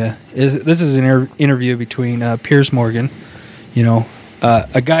for you. This is an interview between Piers Morgan,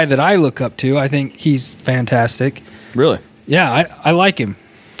 a guy that I look up to. I think he's fantastic. Really? Yeah, I like him.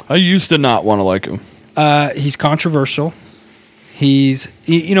 I used to not want to like him. He's controversial.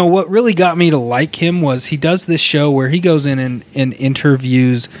 What really got me to like him was he does this show where he goes in and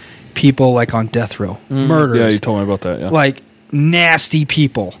interviews people like on death row, murderers. Yeah, you told me about that. Yeah, like nasty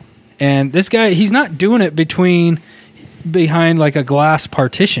people. And this guy, he's not doing it behind like a glass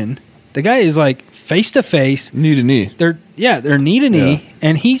partition. The guy is like face to face, knee to knee. They're knee to knee,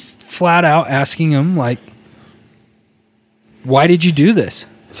 and he's flat out asking him like, "Why did you do this?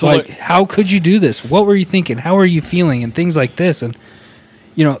 So how could you do this? What were you thinking? How are you feeling?" And things like this. And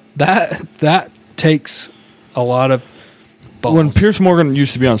that takes a lot of balls. When Piers Morgan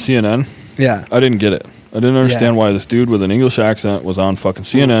used to be on CNN, I didn't get it. I didn't understand why this dude with an English accent was on fucking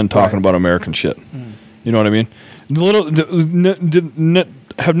CNN talking about American shit. You know what I mean?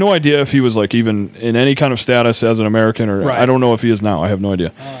 Have no idea if he was like even in any kind of status as an American, or I don't know if he is now. I have no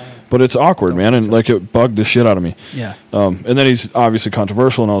idea. But it's awkward, man, and like it bugged the shit out of me. Yeah. And then he's obviously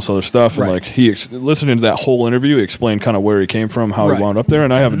controversial and all this other stuff, and like listening to that whole interview, he explained kind of where he came from, how he wound up there,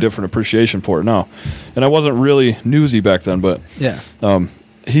 and I have a different appreciation for it now. And I wasn't really newsy back then, but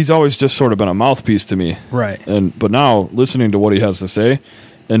he's always just sort of been a mouthpiece to me. Right. But now listening to what he has to say,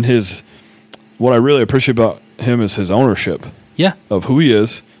 and what I really appreciate about him is his ownership. Yeah. Of who he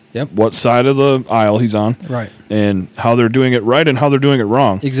is. Yep. What side of the aisle he's on. Right. And how they're doing it right and how they're doing it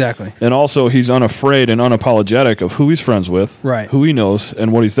wrong. Exactly. And also he's unafraid and unapologetic of who he's friends with. Right. Who he knows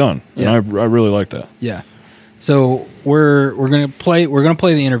and what he's done. Yeah. And I really like that. Yeah. So we're gonna play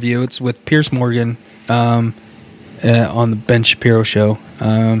the interview. It's with Piers Morgan on the Ben Shapiro show.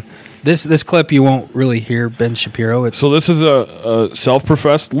 This clip you won't really hear Ben Shapiro. So this is a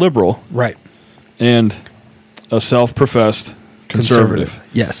self-professed liberal. Right. And a self-professed conservative.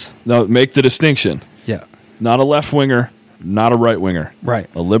 Yes. Now, make the distinction. Yeah. Not a left-winger, not a right-winger. Right.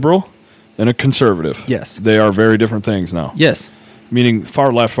 A liberal and a conservative. Yes. They are very different things now. Yes. Meaning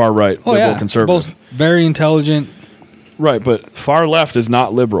far left, far right, liberal, conservative. Both very intelligent. Right, but far left is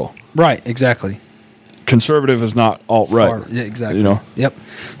not liberal. Right, exactly. Conservative is not alt-right. Yeah, exactly. Yep.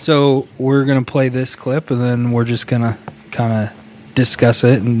 So we're going to play this clip, and then we're just going to kind of discuss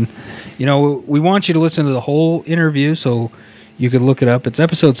it. And, we want you to listen to the whole interview, so... you could look it up. It's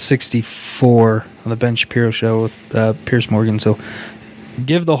episode 64 on the Ben Shapiro Show with Piers Morgan. So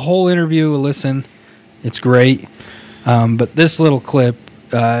give the whole interview a listen. It's great. But this little clip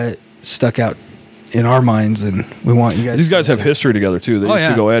stuck out in our minds, and we want you guys. These guys have history together too. They used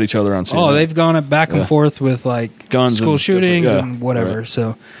to go at each other on CNN. Oh, they've gone back and forth with like guns, school shootings, and whatever. Right.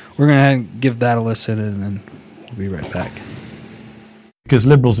 So we're gonna give that a listen, and then we'll be right back. Because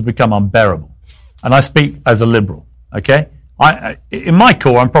liberals have become unbearable, and I speak as a liberal. Okay, in my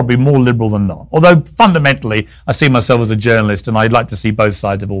core, I'm probably more liberal than not. Although fundamentally, I see myself as a journalist, and I'd like to see both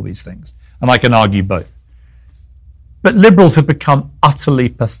sides of all these things, and I can argue both. But liberals have become utterly,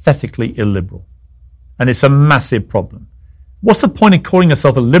 pathetically illiberal. And it's a massive problem. What's the point of calling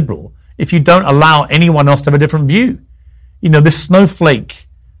yourself a liberal if you don't allow anyone else to have a different view? You know, this snowflake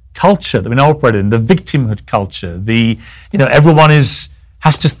culture that we now operate in, the victimhood culture, everyone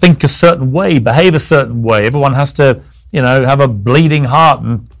has to think a certain way, behave a certain way. Everyone has to, have a bleeding heart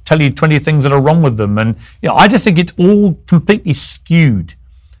and tell you 20 things that are wrong with them. And, I just think it's all completely skewed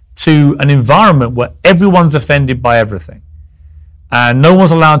to an environment where everyone's offended by everything. And no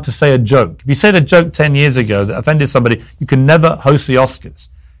one's allowed to say a joke. If you said a joke 10 years ago that offended somebody, you can never host the Oscars.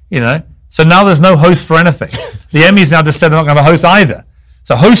 So now there's no host for anything. The Emmys now just said they're not going to have a host either.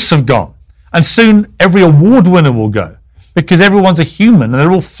 So hosts have gone. And soon every award winner will go because everyone's a human and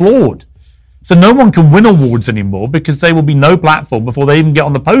they're all flawed. So no one can win awards anymore because there will be no platform before they even get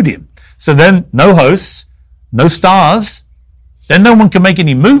on the podium. So then no hosts, no stars. Then no one can make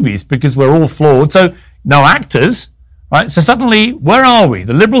any movies because we're all flawed. So no actors. Right, so suddenly, where are we?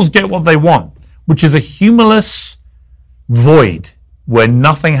 The liberals get what they want, which is a humorless void where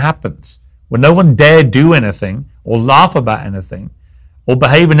nothing happens, where no one dare do anything or laugh about anything or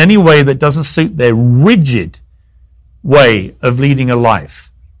behave in any way that doesn't suit their rigid way of leading a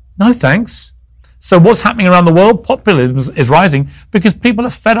life. No thanks. So what's happening around the world? Populism is rising because people are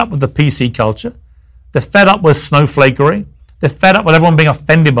fed up with the PC culture. They're fed up with snowflakery. They're fed up with everyone being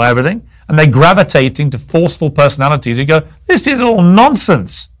offended by everything. And they're gravitating to forceful personalities who go, this is all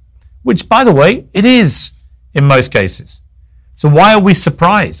nonsense. Which, by the way, it is in most cases. So why are we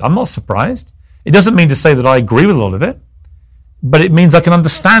surprised? I'm not surprised. It doesn't mean to say that I agree with all of it, but it means I can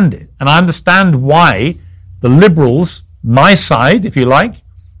understand it. And I understand why the liberals, my side, if you like,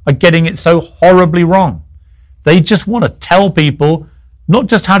 are getting it so horribly wrong. They just want to tell people not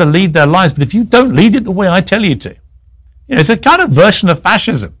just how to lead their lives, but if you don't lead it the way I tell you to. It's a kind of version of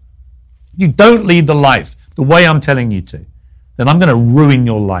fascism. If you don't lead the life the way I'm telling you to, then I'm going to ruin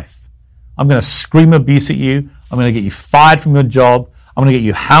your life. I'm going to scream abuse at you. I'm going to get you fired from your job. I'm going to get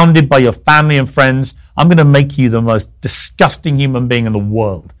you hounded by your family and friends. I'm going to make you the most disgusting human being in the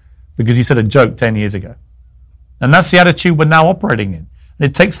world because you said a joke 10 years ago. And that's the attitude we're now operating in. And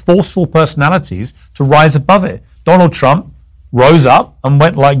it takes forceful personalities to rise above it. Donald Trump rose up and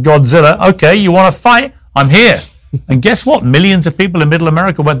went like Godzilla. Okay, you want to fight? I'm here. And guess what? Millions of people in Middle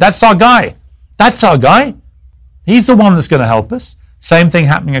America went, that's our guy. That's our guy. He's the one that's going to help us. Same thing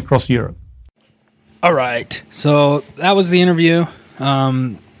happening across Europe. All right. So that was the interview.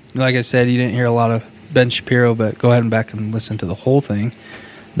 Like I said, you didn't hear a lot of Ben Shapiro, but go ahead and back and listen to the whole thing.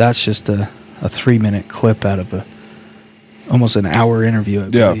 That's just a 3-minute clip out of almost an hour interview, I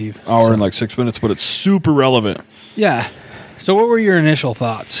believe. Yeah, hour and like 6 minutes, but it's super relevant. Yeah. So what were your initial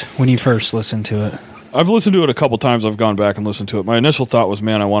thoughts when you first listened to it? I've listened to it a couple times. I've gone back and listened to it. My initial thought was,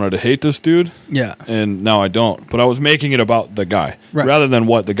 man, I wanted to hate this dude. Yeah. And now I don't. But I was making it about the guy rather than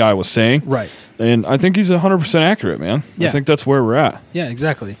what the guy was saying. Right. And I think he's 100% accurate, man. Yeah. I think that's where we're at. Yeah,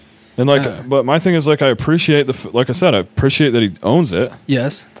 exactly. And but my thing is, like, I appreciate like I said, I appreciate that he owns it.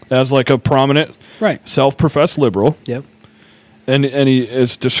 Yes. As like a prominent, self-professed liberal. Yep. And he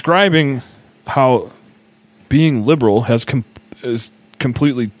is describing how being liberal is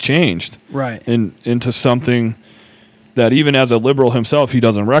completely changed into something that even as a liberal himself he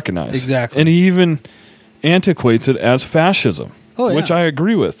doesn't recognize. Exactly. And he even antiquates it as fascism, which I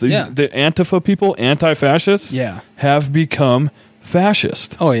agree with. The Antifa people, anti-fascists, have become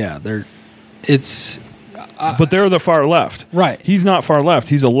fascist. Oh yeah, but they're the far left. Right. He's not far left.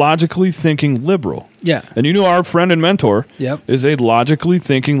 He's a logically thinking liberal. Yeah. And our friend and mentor is a logically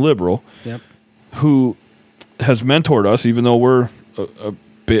thinking liberal who has mentored us, even though we're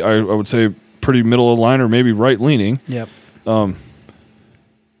I would say pretty middle of the line or maybe right leaning. Yep.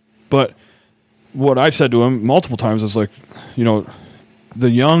 But what I've said to him multiple times is like, the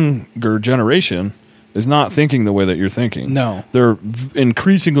younger generation is not thinking the way that you're thinking. No. They're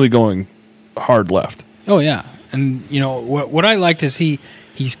increasingly going hard left. Oh yeah. And what I liked is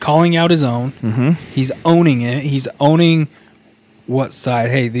he's calling out his own. Mm-hmm. He's owning it. He's owning what side.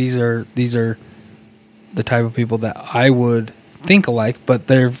 Hey, these are the type of people that I would think alike, but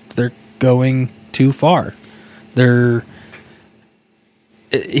they're going too far.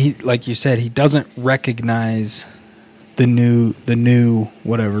 He, like you said, he doesn't recognize the new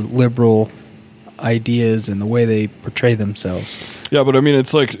whatever liberal ideas and the way they portray themselves. Yeah, but I mean,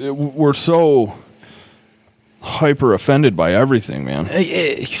 it's like we're so hyper offended by everything, man.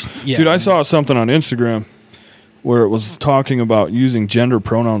 Yeah, dude, I saw something on Instagram where it was talking about using gender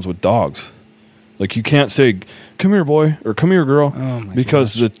pronouns with dogs. Like, you can't say "come here, boy" or "come here, girl,"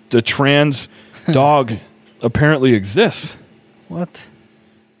 because the trans dog apparently exists. What?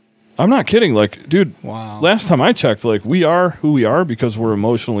 I'm not kidding. Like, dude, wow. Last time I checked, like, we are who we are because we're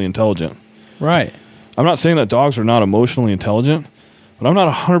emotionally intelligent. Right. I'm not saying that dogs are not emotionally intelligent, but I'm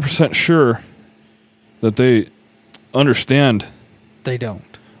not 100% sure that they understand. They don't.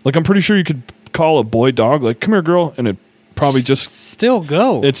 Like, I'm pretty sure you could call a boy dog, like, "come here, girl," and it probably just still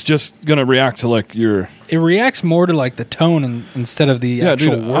go. It's just gonna react to like your. It reacts more to like the tone instead of the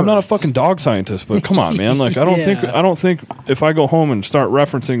actual dude. words. I'm not a fucking dog scientist, but come on, man. Like, I don't think if I go home and start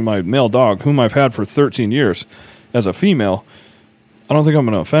referencing my male dog, whom I've had for 13 years, as a female, I don't think I'm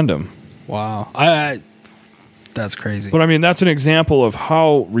gonna offend him. Wow, I that's crazy. But I mean, that's an example of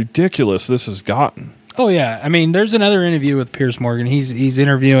how ridiculous this has gotten. Oh yeah, I mean, there's another interview with Piers Morgan. He's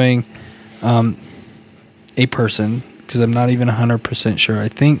interviewing a person, because I'm not even 100% sure. I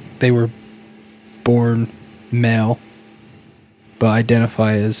think they were born male, but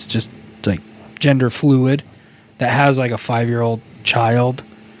identify as just like gender fluid, that has like a 5-year-old child.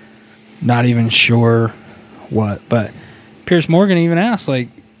 Not even sure what, but Piers Morgan even asked, like,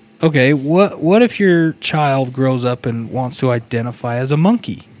 okay, what if your child grows up and wants to identify as a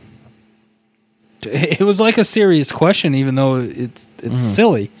monkey? It was like a serious question, even though it's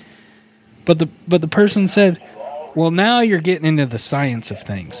silly. But the person said, "Well, now you're getting into the science of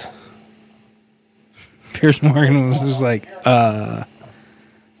things." Piers Morgan was just like,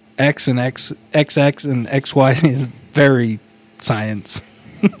 X and X, XX and XY is very science.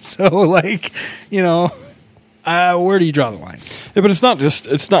 So, like, you know, where do you draw the line? Yeah, but it's not.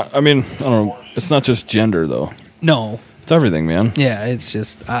 I mean, I don't know. It's not just gender, though. No. It's everything, man. Yeah, it's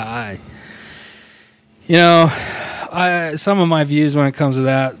just, you know, some of my views when it comes to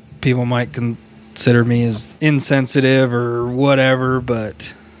that, people might consider me as insensitive or whatever,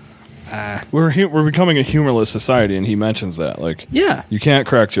 but we're becoming a humorless society, and he mentions that. Like, yeah, you can't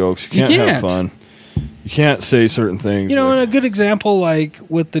crack jokes, you can't have fun, you can't say certain things. You know, like, and a good example, like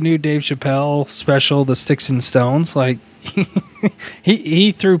with the new Dave Chappelle special, The Sticks and Stones, like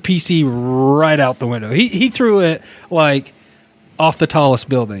he threw PC right out the window. He threw it like off the tallest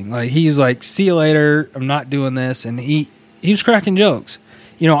building. Like, he's like, "See you later, I'm not doing this," and he was cracking jokes.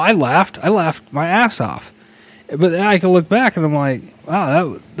 You know, I laughed my ass off. But then I can look back and I'm like,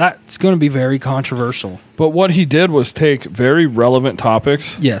 wow, that's going to be very controversial. But what he did was take very relevant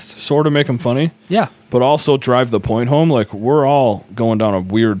topics, yes, sort of make them funny, yeah, but also drive the point home. Like, we're all going down a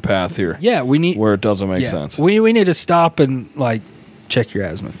weird path here. Yeah, we need where it doesn't make sense. We need to stop and like check your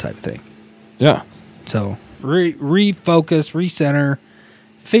asthma type of thing. Yeah. So refocus, recenter,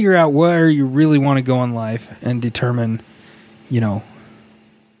 figure out where you really want to go in life, and determine, you know.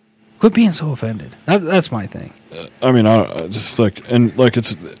 Quit being so offended. That's my thing. I mean, just like, and like,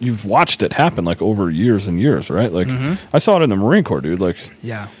 you've watched it happen like over years and years, right? Like, I saw it in the Marine Corps, dude. Like,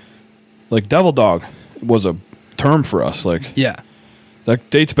 yeah, like devil dog was a term for us. Like, yeah, that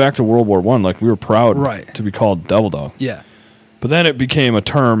dates back to World War I. Like, we were proud to be called devil dog. Yeah, but then it became a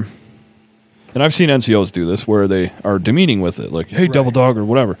term. And I've seen NCOs do this where they are demeaning with it, like, "Hey, devil dog," or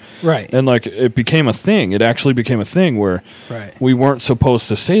whatever. Right. And like, it became a thing. It actually became a thing where we weren't supposed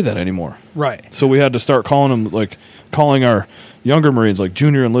to say that anymore. Right. So we had to start calling our younger Marines like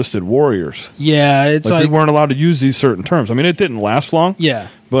junior enlisted warriors. Yeah, it's like we weren't allowed to use these certain terms. I mean, it didn't last long. Yeah.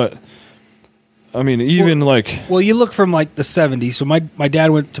 But I mean, even well, you look from like the 70s. So my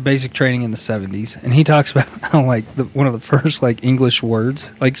dad went to basic training in the 70s, and he talks about how like one of the first like English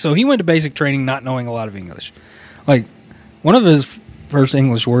words. Like, so he went to basic training not knowing a lot of English. Like, one of his first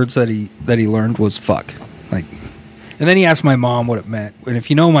English words that he learned was "fuck." Like, and then he asked my mom what it meant. And if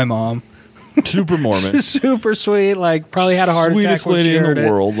you know my mom, super Mormon, super sweet, like probably had a heart attack. Sweetest lady in the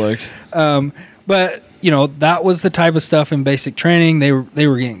world, like. But you know, that was the type of stuff in basic training. They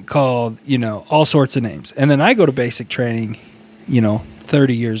were getting called, you know, all sorts of names. And then I go to basic training, you know,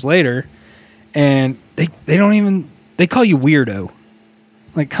 30 years later, and they call you weirdo.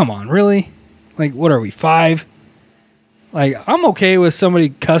 Like, come on, really? Like, what are we, 5? Like, I'm okay with somebody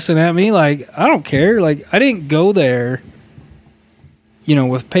cussing at me. Like, I don't care. Like, I didn't go there, you know,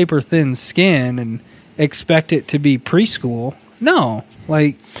 with paper thin skin and expect it to be preschool. No,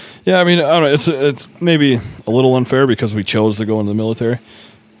 like, yeah, I mean, I don't know. It's maybe a little unfair because we chose to go into the military,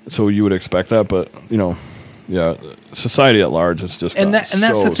 so you would expect that. But yeah, society at large is just and that's the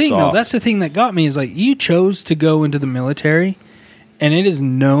thing, soft. though. That's the thing that got me is like you chose to go into the military, and it is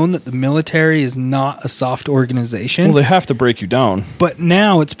known that the military is not a soft organization. Well, they have to break you down, but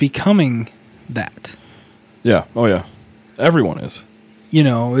now it's becoming that. Yeah. Oh yeah. Everyone is.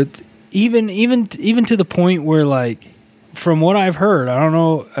 It's even to the point where, like, from what I've heard, I don't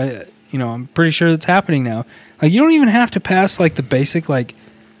know, I'm pretty sure it's happening now. Like, you don't even have to pass, like, the basic, like,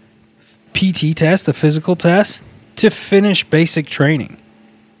 PT test, the physical test, to finish basic training.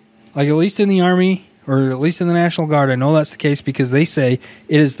 Like, at least in the Army, or at least in the National Guard, I know that's the case because they say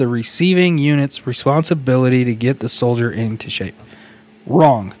it is the receiving unit's responsibility to get the soldier into shape.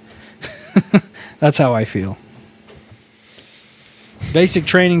 Wrong. That's how I feel. Basic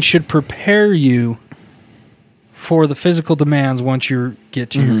training should prepare you for the physical demands once you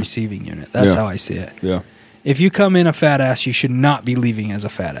get to your receiving unit. That's how I see it. Yeah. If you come in a fat ass, you should not be leaving as a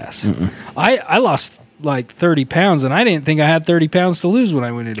fat ass. I lost like 30 pounds, and I didn't think I had 30 pounds to lose when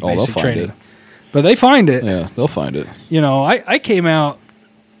I went into basic training. But they find it. Yeah, they'll find it. I came out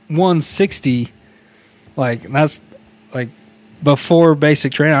 160, like, that's like before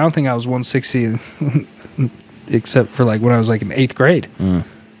basic training. I don't think I was 160 except for like when I was like in 8th grade.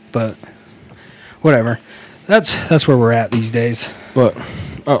 But whatever. That's where we're at these days. But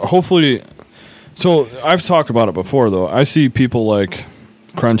hopefully, so I've talked about it before, though. I see people like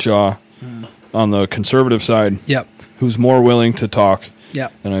Crenshaw on the conservative side, Yep. who's more willing to talk.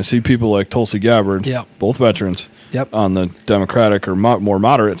 Yep. And I see people like Tulsi Gabbard, Yep. both veterans, Yep. on the Democratic or more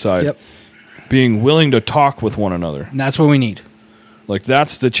moderate side, Yep. being willing to talk with one another. And that's what we need. Like,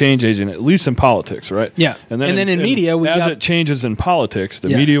 that's the change agent, at least in politics, right? Yeah. And then in media, as it changes in politics, the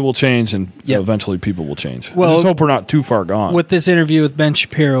media will change, and eventually people will change. Well, I just hope we're not too far gone. With this interview with Ben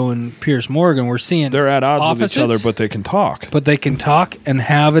Shapiro and Piers Morgan, we're seeing they're at odds opposites, with each other, but they can talk. But they can talk and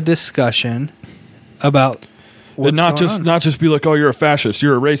have a discussion about what's and not going on. not just be like, oh, you're a fascist,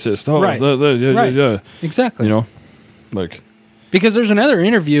 you're a racist. Oh, Right. Right. Yeah. Exactly. Like, because there's another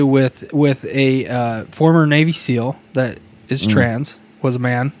interview with a former Navy SEAL that is trans, was a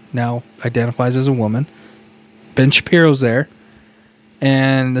man, now identifies as a woman. Ben Shapiro's there,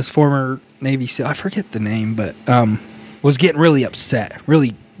 and this former Navy SEAL, I forget the name, but was getting really upset,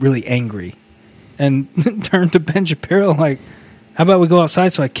 really, really angry, and turned to Ben Shapiro like, how about we go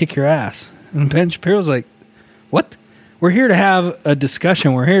outside so I kick your ass? And Ben Shapiro's like, what? We're here to have a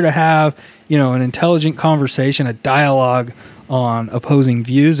discussion. We're here to have, an intelligent conversation, a dialogue on opposing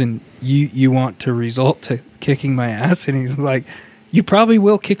views, and you want to resort to kicking my ass? And he's like, you probably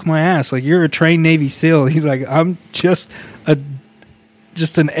will kick my ass. Like, you're a trained Navy SEAL. He's like, I'm just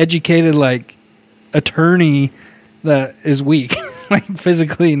an educated, like, attorney that is weak, like,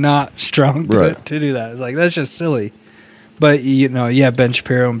 physically not strong to do that. It's like, that's just silly. But, Ben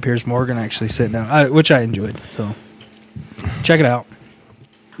Shapiro and Piers Morgan actually sitting down, which I enjoyed. So, check it out.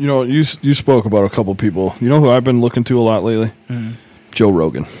 You spoke about a couple people. You know who I've been looking to a lot lately? Joe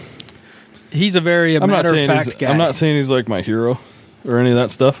Rogan. He's a very matter-of-fact guy. I'm not saying he's like my hero or any of that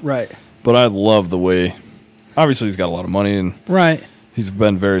stuff. Right. But I love the way, obviously he's got a lot of money and he's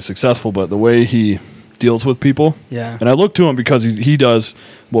been very successful, but the way he deals with people. Yeah. And I look to him because he does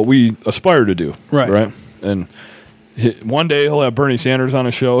what we aspire to do. Right. And one day he'll have Bernie Sanders on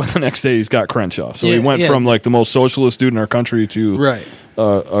a show, and the next day he's got Crenshaw. So he went from like the most socialist dude in our country to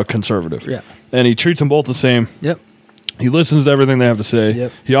a conservative. Yeah. And he treats them both the same. Yep. He listens to everything they have to say.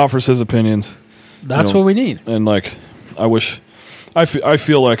 Yep. He offers his opinions. That's what we need. And like, I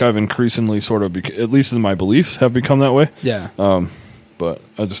feel like I've increasingly sort of, at least in my beliefs, have become that way. Yeah. But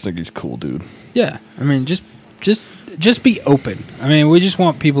I just think he's a cool dude. Yeah. I mean, just be open. I mean, we just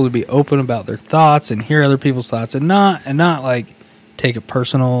want people to be open about their thoughts and hear other people's thoughts, and not like take it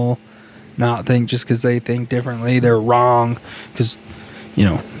personal, not think just because they think differently they're wrong, because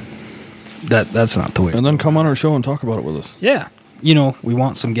that's not the way. And then come on our show and talk about it with us. Yeah. We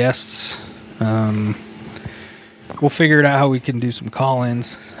want some guests. We'll figure it out how we can do some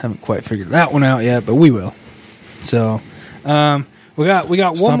call-ins. Haven't quite figured that one out yet, but we will. So, we got one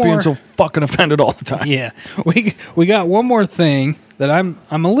more. Stop being so fucking offended all the time. Yeah, we got one more thing that I'm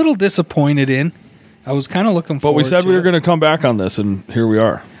a little disappointed in. I was kind of looking forward. But we said we were going to come back on this, and here we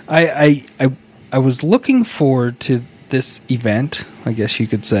are. I was looking forward to this event, I guess you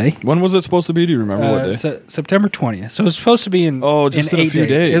could say. When was it supposed to be? Do you remember what day? September 20th. So it was supposed to be in just in a few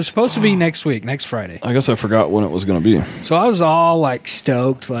days. It was supposed to be next week, next Friday. I guess I forgot when it was going to be. So I was all like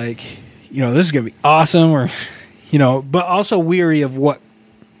stoked, like, this is going to be awesome, or but also weary of what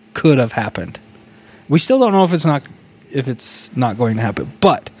could have happened. We still don't know if if it's not going to happen.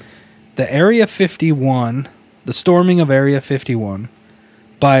 But the Area 51, the storming of Area 51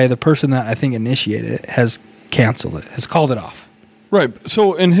 by the person that I think initiated it has canceled it, has called it off. Right.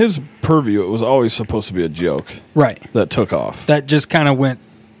 So in his purview, it was always supposed to be a joke. Right. That took off. That just kind of went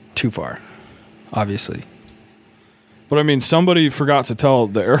too far, obviously. But I mean, somebody forgot to tell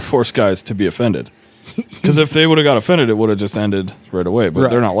the Air Force guys to be offended. Because if they would have got offended, it would have just ended right away. But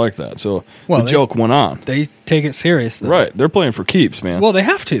they're not like that. So the joke went on. They take it serious, though. Right. They're playing for keeps, man. Well, they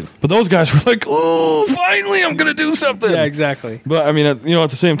have to. But those guys were like, oh, finally, I'm going to do something. Yeah, exactly. But I mean, at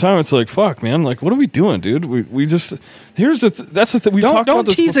the same time, it's like, fuck, man. Like, what are we doing, dude? We just, here's that's the thing. We talked about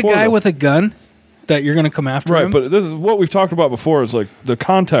this tease before, a guy with a gun that you're going to come after him. Right, but this is what we've talked about before is like the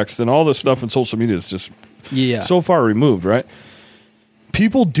context and all this stuff in social media is just so far removed, right?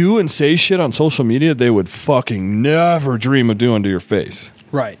 People do and say shit on social media they would fucking never dream of doing to your face.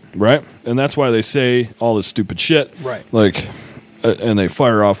 Right. Right? And that's why they say all this stupid shit. Right. Like, and they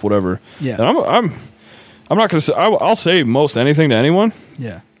fire off whatever. Yeah. And I'm not going to say, I'll say most anything to anyone.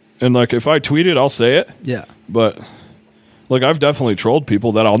 Yeah. And like, if I tweet it, I'll say it. Yeah. But like, I've definitely trolled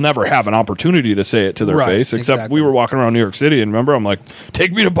people that I'll never have an opportunity to say it to their face. Except we were walking around New York City, and remember, I'm like,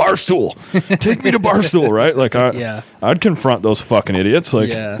 take me to Barstool. Take me to Barstool, right? Like, I'd confront those fucking idiots. Like,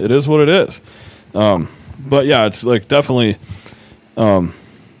 it is what it is. But yeah, it's like definitely. Then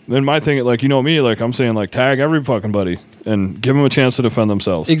my thing, like, you know me, like I'm saying, like, tag every fucking buddy and give them a chance to defend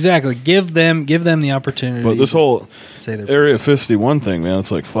themselves. Exactly. Give them the opportunity. But this whole Area 51 thing, man,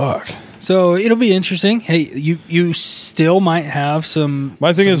 it's like, fuck. So it'll be interesting. Hey, you still might have some.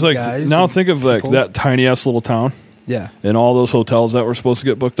 My thing is like now think of like people. that tiny ass little town. Yeah. And all those hotels that were supposed to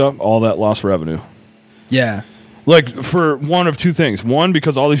get booked up, all that lost revenue. Yeah. Like for one of two things: one,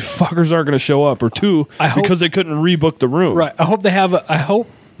 because all these fuckers aren't going to show up, or two, because they couldn't rebook the room. Right. I hope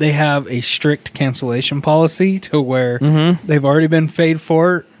they have a strict cancellation policy to where they've already been paid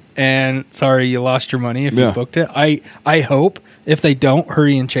for it, and sorry, you lost your money if you booked it. I hope if they don't,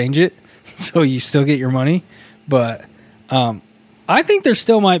 hurry and change it. So you still get your money, but I think there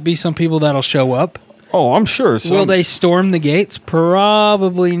still might be some people that'll show up. Oh, I'm sure. Will they storm the gates?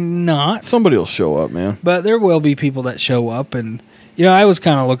 Probably not. Somebody will show up, man. But there will be people that show up, and I was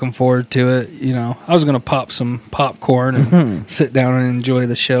kind of looking forward to it. I was going to pop some popcorn and sit down and enjoy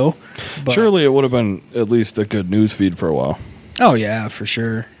the show. But surely it would have been at least a good news feed for a while. Oh yeah, for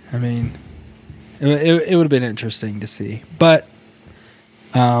sure. I mean, it would have been interesting to see, but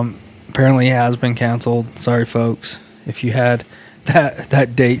apparently it has been canceled. Sorry, folks. If you had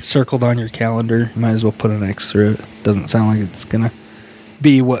that date circled on your calendar, you might as well put an X through it. Doesn't sound like it's going to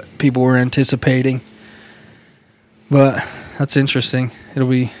be what people were anticipating. But that's interesting.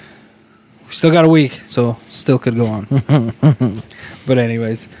 We still got a week, so still could go on. But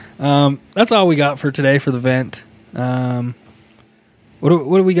anyways, that's all we got for today for the vent. What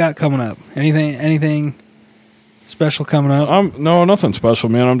do we got coming up? Anything special coming up? No, nothing special,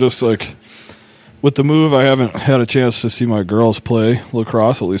 man. I'm just like, with the move, I haven't had a chance to see my girls play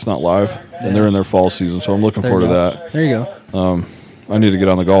lacrosse, at least not live, and they're in their fall season, so I'm looking forward to that. There you go. I need to get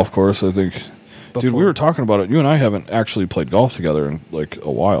on the golf course, I think. Dude, we were talking about it. You and I haven't actually played golf together in like a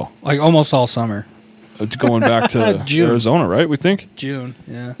while. Like almost all summer. It's going back to Arizona, right? We think? June,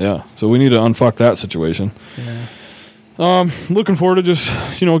 yeah. Yeah, so we need to unfuck that situation. Yeah. Looking forward to just,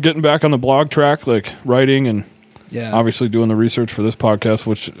 getting back on the blog track, like writing and obviously doing the research for this podcast,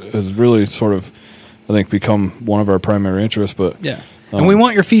 which has really sort of, I think, become one of our primary interests. But yeah, and we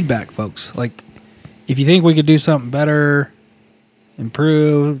want your feedback, folks. Like, if you think we could do something better,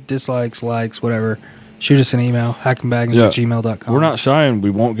 improve, dislikes, likes, whatever, shoot us an email, hackandbaggins@gmail.com. We're not shy and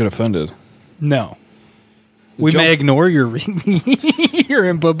we won't get offended. No. We may ignore your your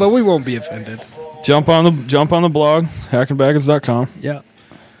input, but we won't be offended. Jump on the blog, hackandbaggins.com. Yeah.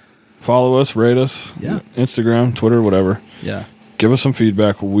 Follow us, rate us. Yeah. Instagram, Twitter, whatever. Yeah. Give us some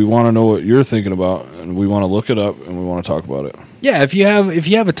feedback. We want to know what you're thinking about, and we want to look it up, and we want to talk about it. Yeah, if you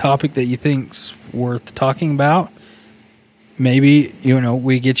have a topic that you think's worth talking about, maybe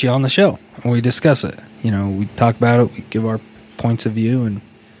we get you on the show and we discuss it. We talk about it, we give our points of view, and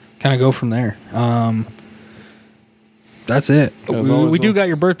kind of go from there. That's it. We do got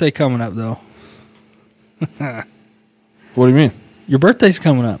your birthday coming up, though. What do you mean? Your birthday's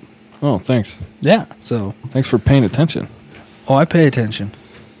coming up. Oh, thanks. Yeah, so. Thanks for paying attention. Oh, I pay attention.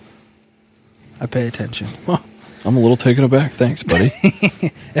 Well, I'm a little taken aback. Thanks, buddy.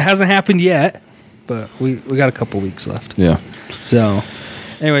 It hasn't happened yet, but we got a couple weeks left. Yeah. So,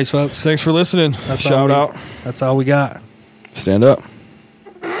 anyways, folks. Thanks for listening. Shout out. That's all we got. Stand up.